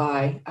orb go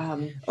by.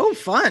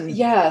 Fun.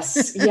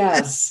 Yes.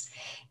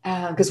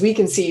 Because we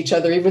can see each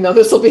other, even though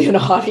this will be an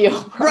audio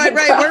broadcast.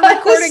 Right. We're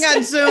recording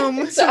on Zoom,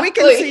 exactly. So we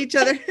can see each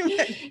other.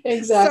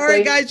 Exactly.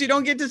 Sorry, guys, you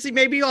don't get to see.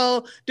 Maybe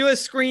I'll do a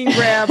screen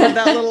grab of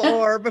that little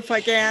orb if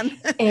I can.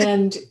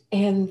 and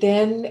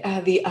then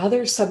the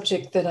other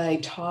subject that I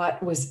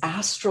taught was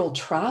astral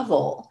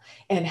travel.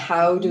 and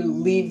how to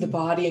leave the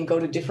body and go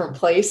to different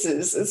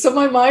places. And so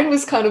my mind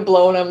was kind of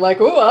blown. I'm like,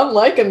 oh, I'm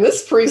liking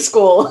this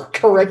preschool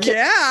curriculum.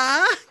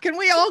 Yeah. Can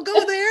we all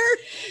go there?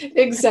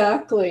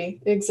 Exactly.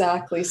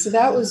 So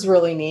that was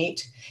really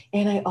neat.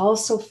 And I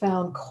also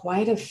found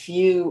quite a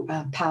few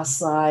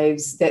past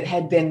lives that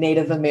had been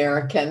Native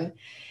American.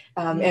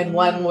 And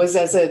one was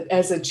as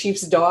a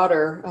chief's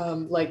daughter,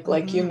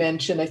 like you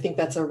mentioned. I think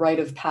that's a rite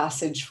of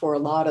passage for a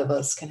lot of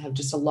us, can have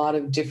just a lot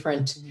of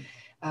different,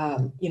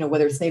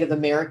 whether it's Native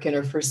American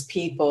or First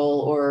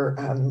People or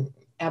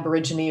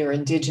Aborigine or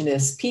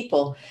Indigenous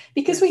people,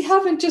 because we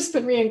haven't just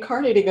been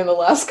reincarnating in the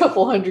last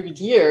couple hundred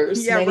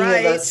years. Yeah,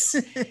 Many of us,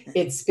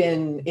 it's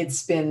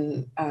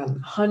been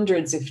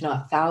hundreds, if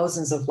not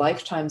thousands of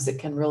lifetimes that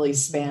can really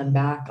span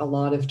back a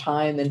lot of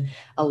time and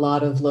a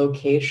lot of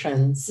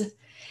locations.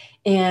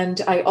 And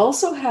I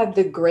also had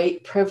the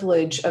great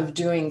privilege of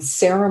doing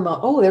ceremony.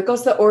 Oh, there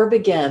goes the orb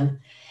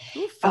again.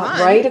 Ooh,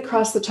 right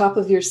across the top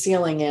of your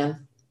ceiling,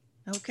 Anne.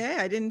 Okay,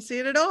 I didn't see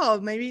it at all.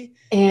 Maybe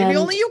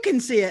only you can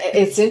see it.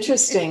 It's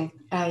interesting.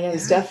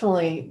 It's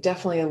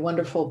definitely a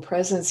wonderful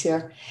presence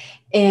here.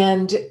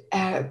 And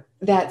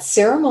that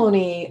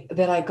ceremony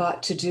that I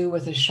got to do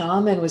with a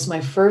shaman was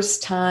my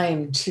first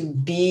time to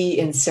be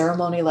in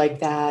ceremony like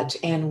that.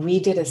 And we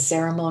did a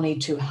ceremony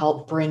to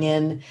help bring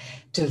in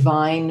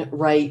divine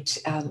right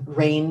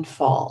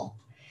rainfall.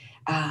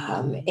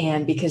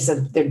 And because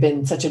there'd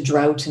been such a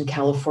drought in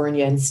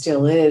California and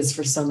still is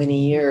for so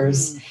many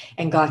years,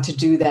 and got to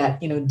do that,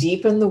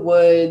 deep in the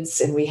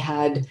woods. And we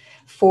had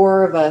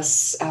 4 of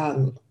us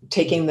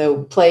taking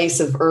the place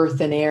of earth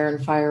and air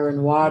and fire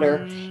and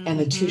water, and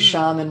the 2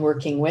 shaman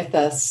working with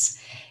us.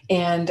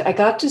 And I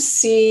got to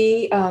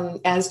see,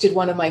 as did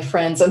one of my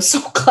friends, I'm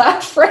so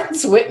glad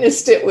friends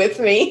witnessed it with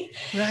me.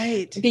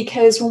 Right.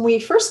 Because when we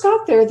first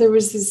got there, there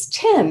was this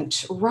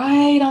tent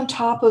right on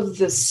top of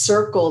the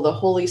circle, the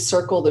holy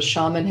circle. The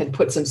shaman had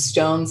put some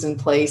stones in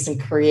place and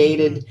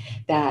created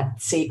that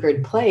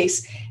sacred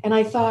place. And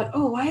I thought,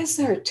 oh, why is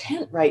there a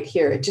tent right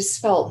here? It just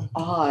felt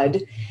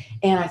odd.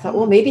 And I thought,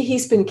 well, maybe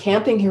he's been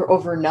camping here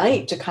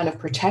overnight to kind of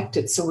protect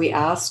it. So we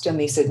asked him,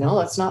 he said, no,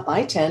 that's not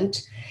my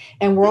tent.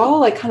 And we're all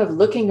like kind of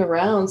looking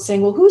around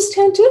saying, well, whose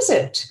tent is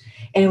it?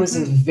 And it was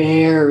a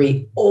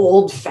very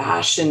old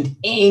fashioned,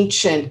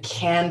 ancient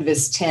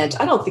canvas tent.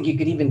 I don't think you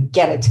could even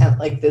get a tent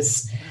like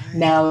this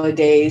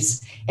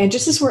nowadays. And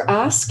just as we're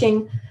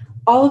asking,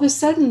 all of a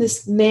sudden,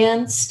 this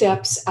man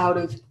steps out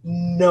of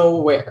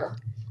nowhere.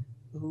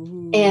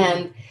 Ooh.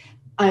 And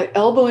I'm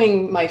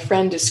elbowing my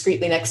friend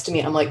discreetly next to me.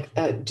 I'm like,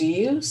 do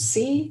you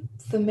see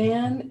the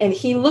man? And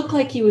he looked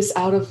like he was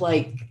out of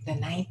like the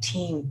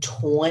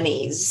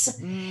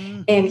 1920s.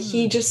 And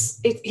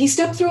he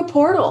stepped through a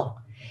portal,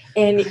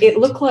 and it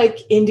looked like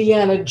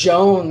Indiana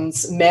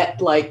Jones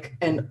met like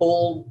an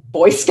old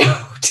Boy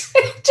Scout.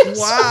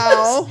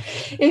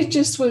 It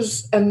just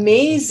was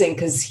amazing,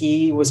 because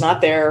he was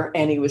not there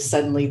and he was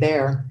suddenly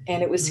there,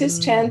 and it was his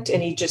tent.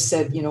 And he just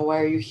said, why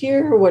are you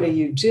here? What are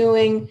you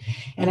doing?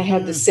 And I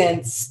had the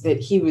sense that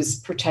he was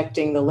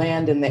protecting the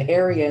land and the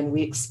area. And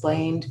we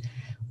explained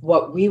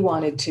what we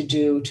wanted to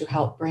do to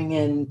help bring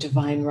in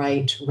divine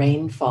right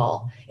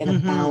rainfall in a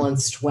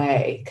balanced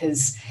way.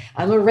 Because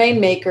I'm a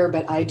rainmaker,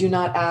 but I do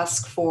not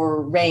ask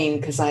for rain,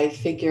 because I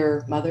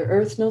figure Mother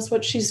Earth knows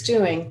what she's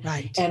doing.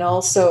 Right. And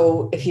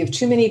also, if you have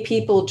too many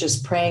people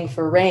just praying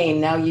for rain,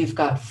 now you've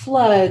got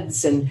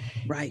floods and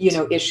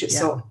issues. Yeah.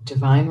 So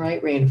divine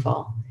right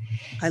rainfall.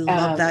 I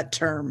love that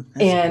term.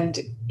 And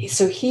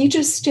so he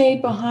just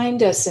stayed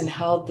behind us and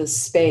held the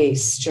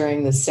space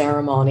during the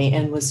ceremony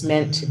and was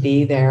meant to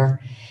be there.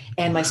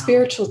 And my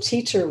spiritual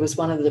teacher was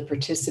one of the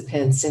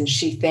participants, and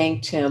she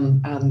thanked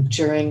him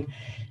during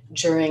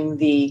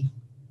the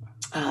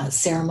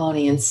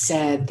ceremony and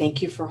said,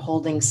 "Thank you for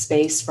holding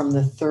space from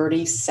the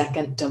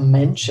 32nd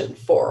dimension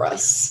for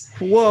us."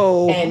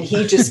 Whoa. And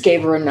he just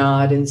gave her a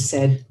nod and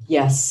said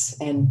yes,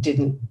 and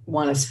didn't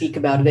want to speak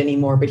about it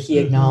anymore. But he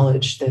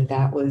acknowledged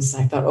that was,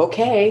 I thought,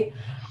 okay,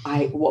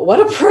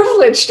 what a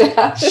privilege to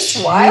have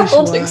this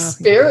wild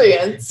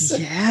experience.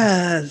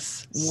 Yes.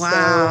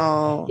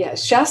 Wow. So, yeah,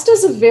 Shasta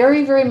is a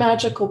very, very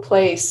magical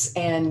place.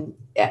 And,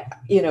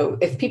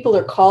 if people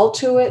are called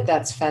to it,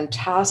 that's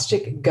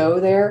fantastic. Go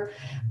there.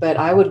 But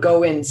I would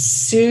go in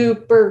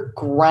super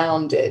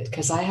grounded,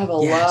 because I have a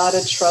lot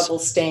of trouble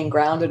staying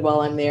grounded while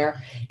I'm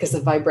there, because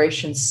the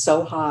vibration's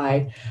so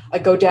high. I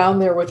go down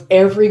there with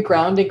every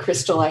grounding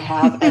crystal I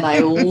have, and I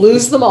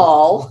lose them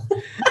all.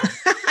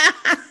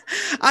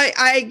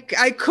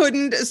 I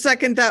couldn't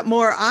second that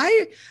more.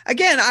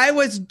 I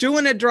was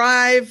doing a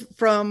drive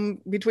from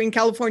between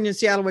California and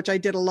Seattle, which I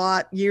did a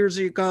lot years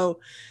ago.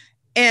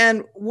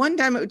 And one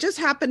time it just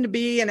happened to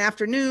be an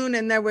afternoon,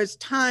 and there was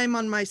time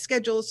on my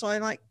schedule. So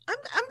I'm like, I'm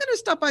going to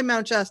stop by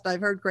Mount Shasta.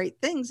 I've heard great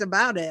things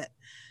about it.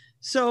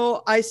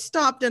 So I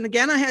stopped, and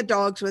again, I had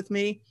dogs with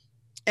me,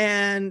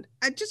 and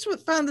I just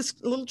found this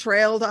little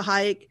trail to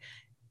hike.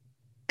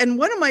 And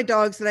one of my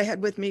dogs that I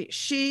had with me,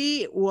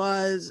 she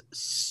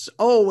was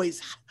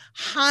always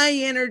high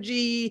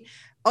energy.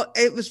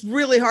 It was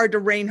really hard to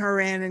rein her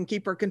in and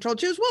keep her controlled.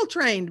 She was well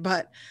trained,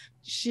 but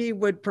she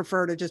would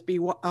prefer to just be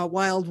a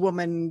wild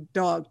woman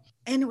dog.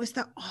 And it was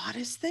the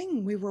oddest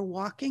thing. We were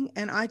walking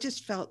and I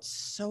just felt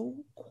so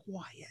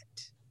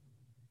quiet.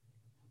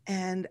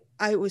 And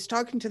I was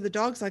talking to the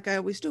dogs like I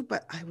always do,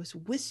 but I was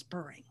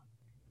whispering.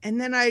 And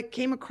then I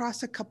came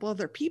across a couple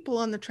other people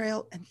on the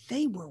trail and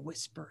they were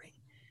whispering.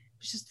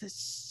 It was just this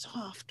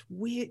soft,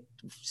 weird,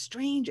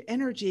 strange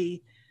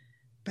energy,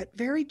 but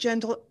very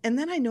gentle. And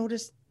then I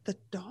noticed the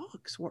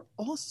dogs were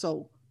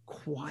also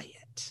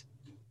quiet.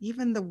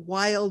 Even the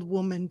wild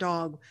woman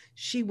dog,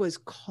 she was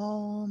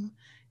calm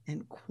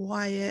and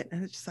quiet.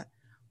 And it's just like,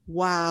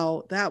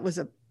 wow, that was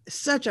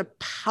such a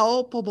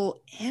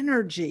palpable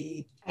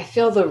energy. I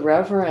feel the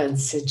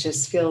reverence. It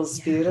just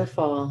feels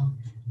beautiful.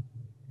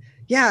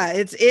 Yeah,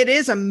 it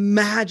is a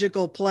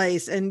magical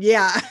place. And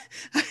yeah,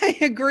 I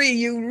agree.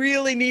 You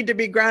really need to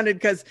be grounded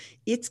because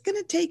it's going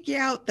to take you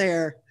out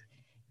there.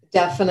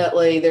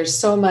 Definitely. There's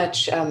so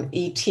much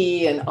ET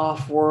and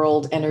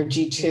off-world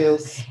energy too.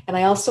 Yes. And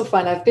I also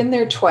find I've been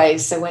there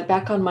twice. I went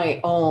back on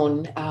my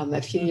own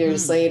a few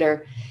years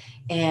later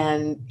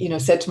and,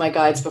 said to my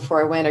guides before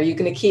I went, are you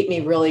going to keep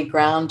me really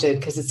grounded?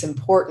 Because it's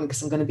important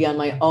because I'm going to be on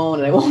my own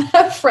and I won't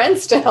have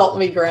friends to help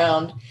me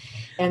ground.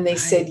 And they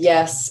said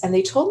yes. And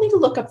they told me to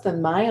look up the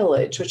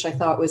mileage, which I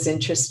thought was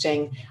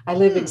interesting. I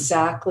live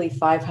exactly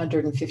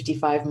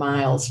 555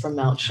 miles from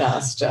Mount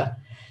Shasta.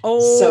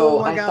 Oh, so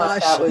my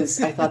gosh.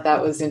 I thought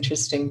that was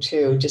interesting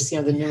too. Just, the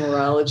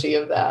numerology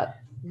of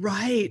that.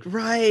 Right.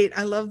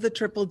 I love the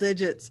triple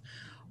digits.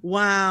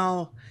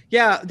 Wow.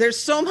 Yeah. There's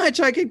so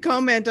much I could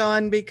comment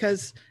on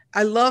because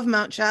I love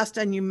Mount Shasta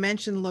and you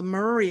mentioned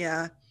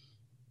Lemuria,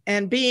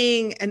 and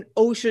being an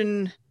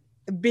ocean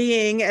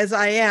being as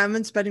I am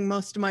and spending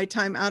most of my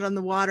time out on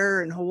the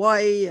water in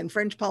Hawaii and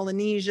French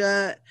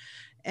Polynesia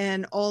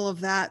and all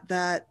of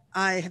that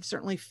I have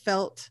certainly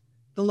felt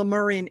the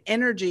Lemurian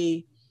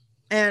energy.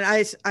 And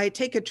I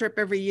take a trip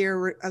every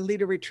year, I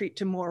lead a retreat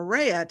to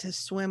Moorea to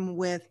swim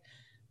with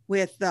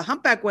the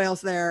humpback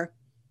whales there.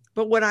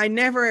 But what I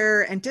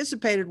never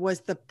anticipated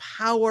was the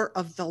power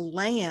of the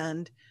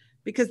land,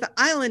 because the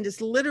island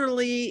is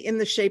literally in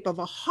the shape of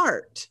a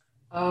heart.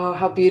 Oh,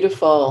 how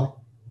beautiful.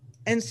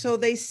 And so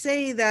they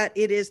say that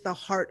it is the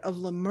heart of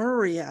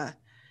Lemuria.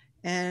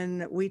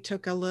 And we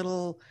took a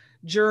little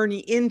journey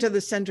into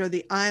the center of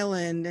the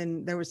island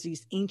and there was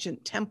these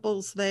ancient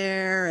temples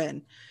there.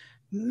 And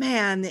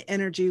man, the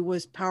energy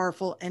was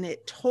powerful and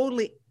it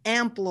totally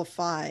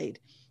amplified.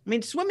 I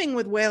mean, swimming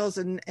with whales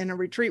and a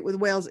retreat with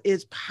whales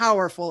is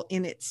powerful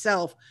in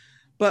itself.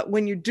 But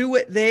when you do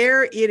it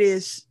there, it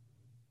is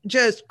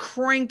just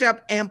cranked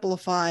up,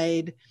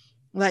 amplified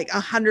like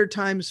 100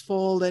 times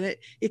fold. And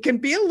it can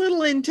be a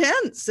little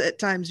intense at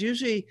times.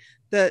 Usually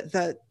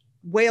the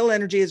whale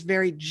energy is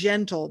very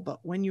gentle, but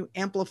when you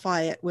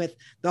amplify it with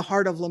the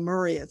heart of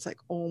Lemuria, it's like,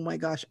 oh my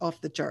gosh,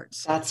 off the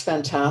charts. That's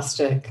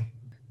fantastic.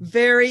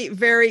 Very,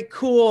 very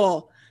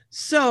cool.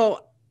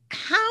 So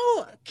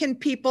how can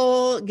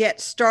people get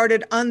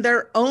started on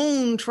their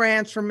own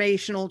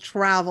transformational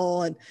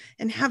travel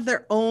and have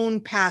their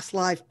own past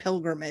life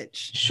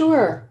pilgrimage?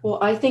 Sure. Well,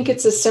 I think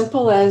it's as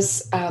simple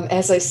as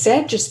I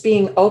said, just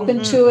being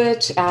open to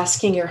it,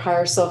 asking your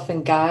higher self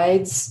and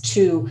guides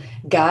to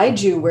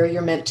guide you where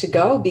you're meant to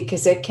go,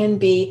 because it can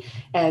be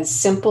as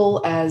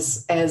simple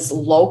as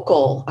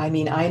local. I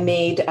mean, I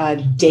made a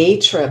day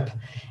trip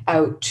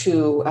out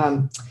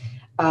to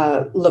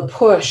La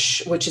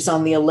Push, which is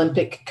on the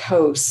Olympic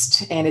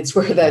coast. And it's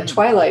where the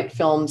Twilight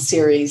film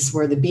series,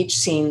 where the beach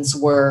scenes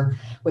were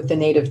with the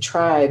native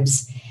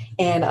tribes.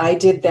 And I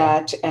did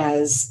that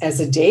as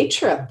a day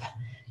trip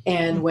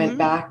and went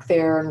back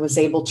there and was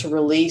able to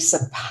release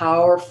a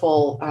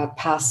powerful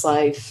past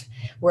life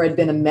where I'd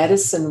been a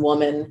medicine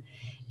woman.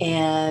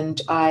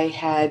 And I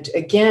had,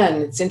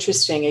 again, it's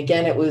interesting,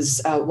 again, it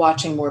was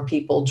watching more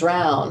people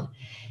drown.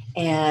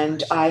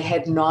 And I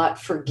had not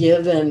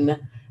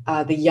forgiven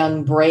the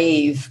young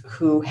brave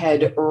who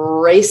had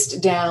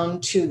raced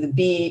down to the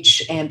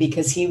beach, and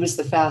because he was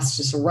the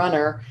fastest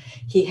runner,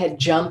 he had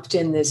jumped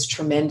in this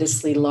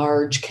tremendously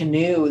large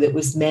canoe that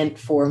was meant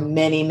for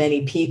many,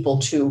 many people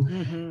to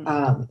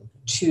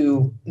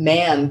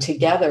man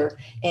together.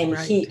 And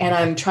and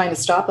I'm trying to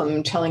stop him.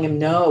 I'm telling him,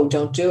 no,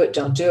 don't do it.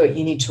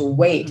 You need to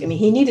wait. I mean,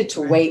 he needed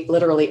to wait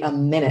literally a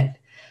minute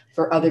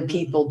for other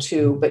people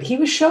to, but he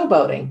was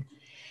showboating.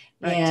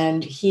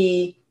 And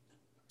he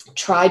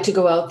tried to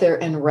go out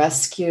there and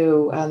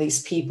rescue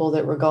these people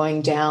that were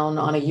going down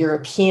on a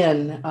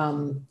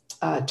European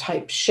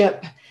type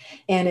ship.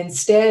 And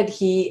instead,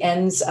 he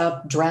ends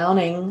up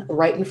drowning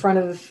right in front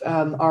of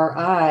our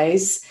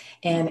eyes.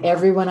 And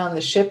everyone on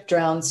the ship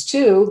drowns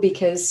too,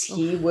 because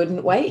he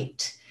wouldn't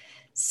wait.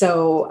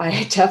 So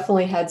I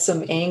definitely had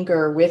some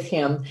anger with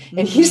him,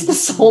 and he's the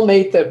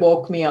soulmate that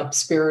woke me up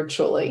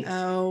spiritually.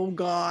 Oh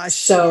gosh.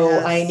 So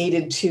yes. I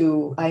needed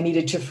to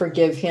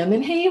forgive him.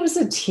 And hey, he was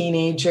a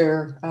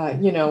teenager.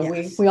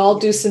 We all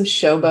do some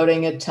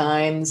showboating at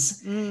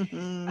times.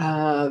 And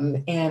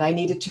I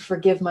needed to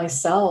forgive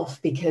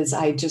myself because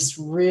I just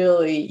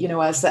really,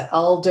 as the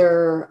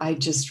elder, I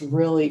just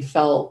really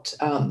felt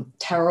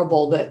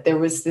terrible that there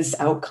was this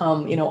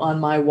outcome, on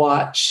my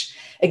watch.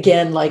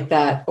 Again, like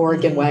that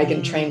Oregon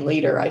wagon train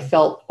leader, I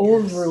felt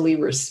overly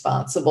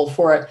responsible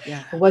for it.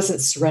 Yeah. I wasn't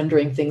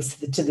surrendering things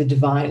to the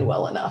divine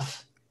well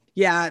enough.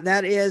 Yeah,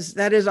 that is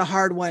a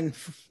hard one.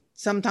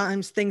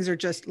 Sometimes things are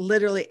just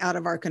literally out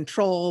of our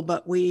control,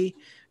 but we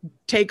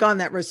take on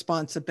that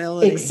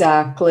responsibility.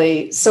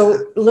 Exactly.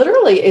 So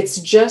literally, it's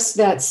just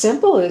that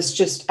simple as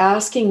just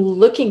asking,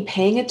 looking,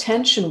 paying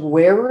attention.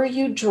 Where were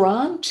you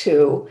drawn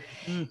to?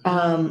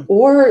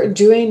 Or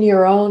doing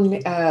your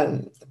own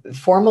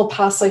formal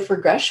past life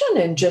regression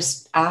and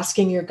just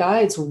asking your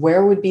guides,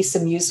 where would be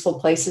some useful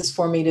places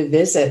for me to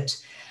visit?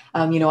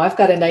 I've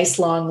got a nice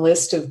long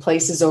list of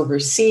places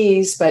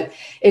overseas, but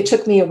it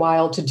took me a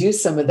while to do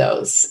some of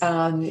those.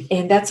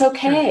 And that's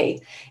okay.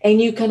 Sure.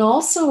 And you can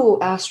also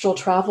astral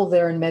travel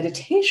there in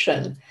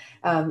meditation.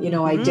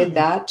 I did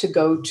that to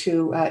go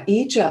to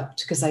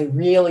Egypt because I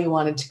really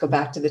wanted to go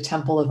back to the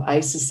Temple of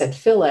Isis at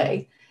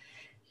Philae.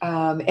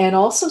 And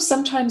also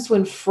sometimes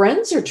when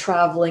friends are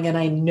traveling and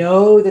I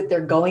know that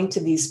they're going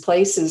to these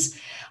places,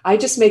 I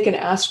just make an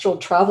astral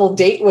travel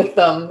date with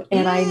them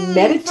and I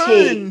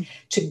meditate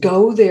to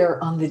go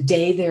there on the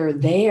day they're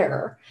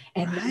there.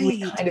 And then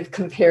we kind of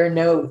compare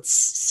notes.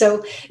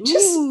 So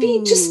just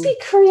be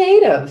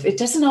creative. It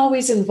doesn't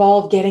always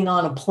involve getting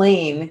on a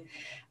plane.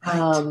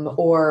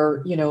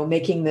 Or,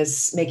 making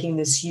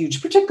this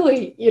huge,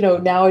 particularly,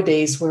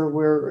 nowadays where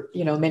we're,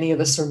 many of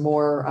us are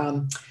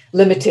more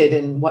limited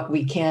in what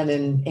we can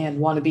and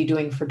want to be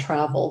doing for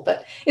travel,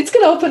 but it's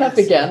going to open up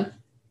again.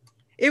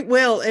 It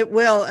will.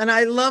 And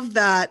I love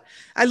that.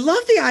 I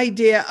love the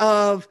idea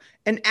of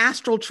an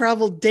astral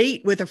travel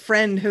date with a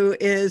friend who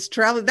is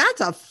traveling.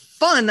 That's a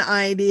fun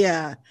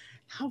idea.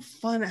 How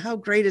fun. How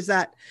great is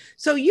that?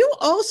 So you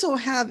also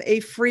have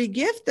a free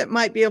gift that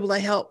might be able to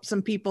help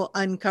some people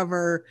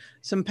uncover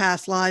some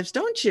past lives,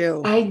 don't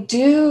you? I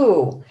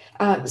do.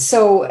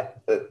 So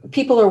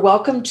people are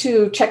welcome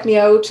to check me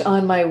out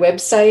on my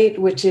website,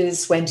 which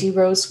is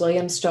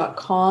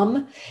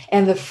wendyrosewilliams.com.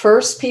 And the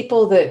first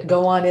people that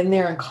go on in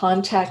there and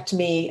contact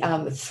me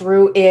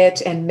through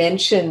it and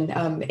mention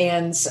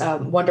Anne's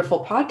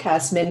wonderful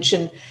podcast,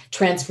 mention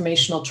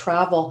transformational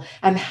travel,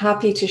 I'm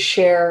happy to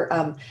share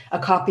a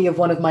copy of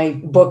one of my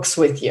books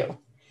with you.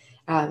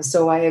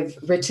 So I have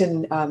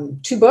written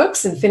 2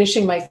 books and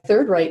finishing my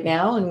 3rd right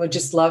now, and would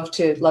just love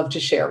to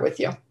share with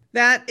you.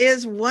 That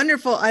is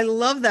wonderful. I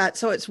love that.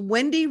 So it's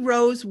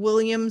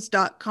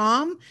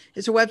wendyrosewilliams.com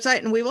is her website,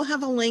 and we will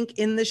have a link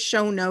in the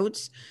show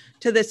notes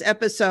to this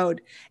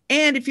episode.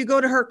 And if you go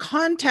to her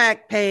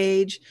contact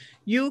page,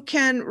 you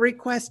can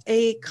request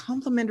a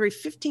complimentary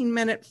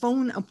 15-minute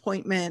phone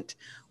appointment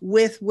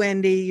with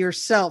Wendy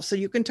yourself. So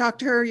you can talk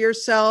to her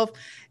yourself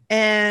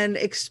and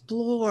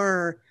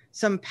explore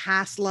some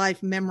past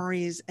life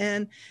memories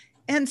and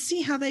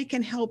see how they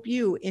can help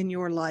you in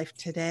your life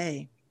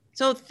today.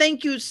 So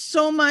thank you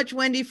so much,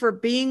 Wendy, for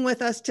being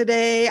with us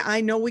today.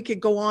 I know we could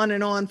go on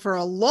and on for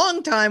a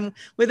long time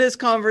with this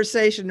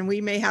conversation, and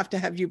we may have to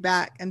have you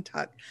back and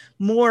talk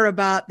more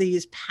about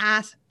these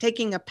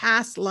taking a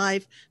past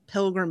life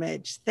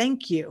pilgrimage.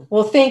 Thank you.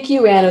 Well, thank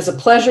you, Anne. It's a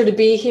pleasure to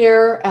be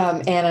here,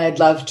 and I'd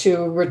love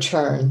to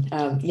return.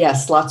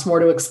 Yes, lots more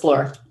to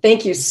explore.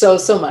 Thank you so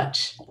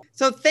much.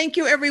 So thank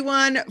you,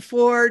 everyone,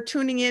 for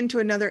tuning in to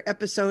another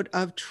episode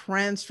of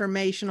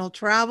Transformational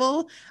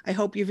Travel. I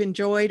hope you've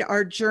enjoyed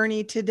our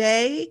journey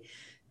today.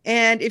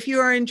 And if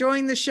you are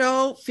enjoying the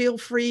show, feel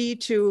free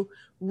to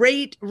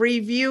rate,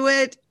 review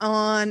it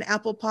on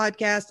Apple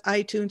Podcasts,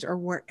 iTunes, or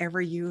wherever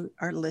you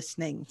are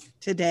listening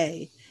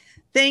today.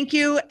 Thank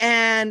you.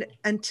 And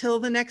until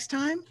the next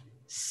time,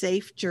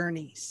 safe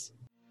journeys.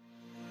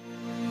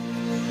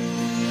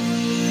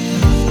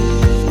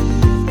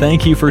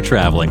 Thank you for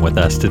traveling with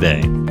us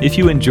today. If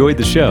you enjoyed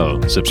the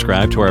show,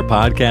 subscribe to our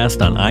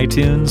podcast on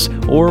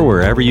iTunes or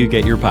wherever you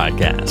get your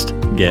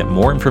podcast. Get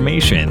more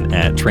information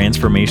at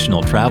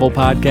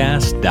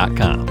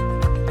transformationaltravelpodcast.com.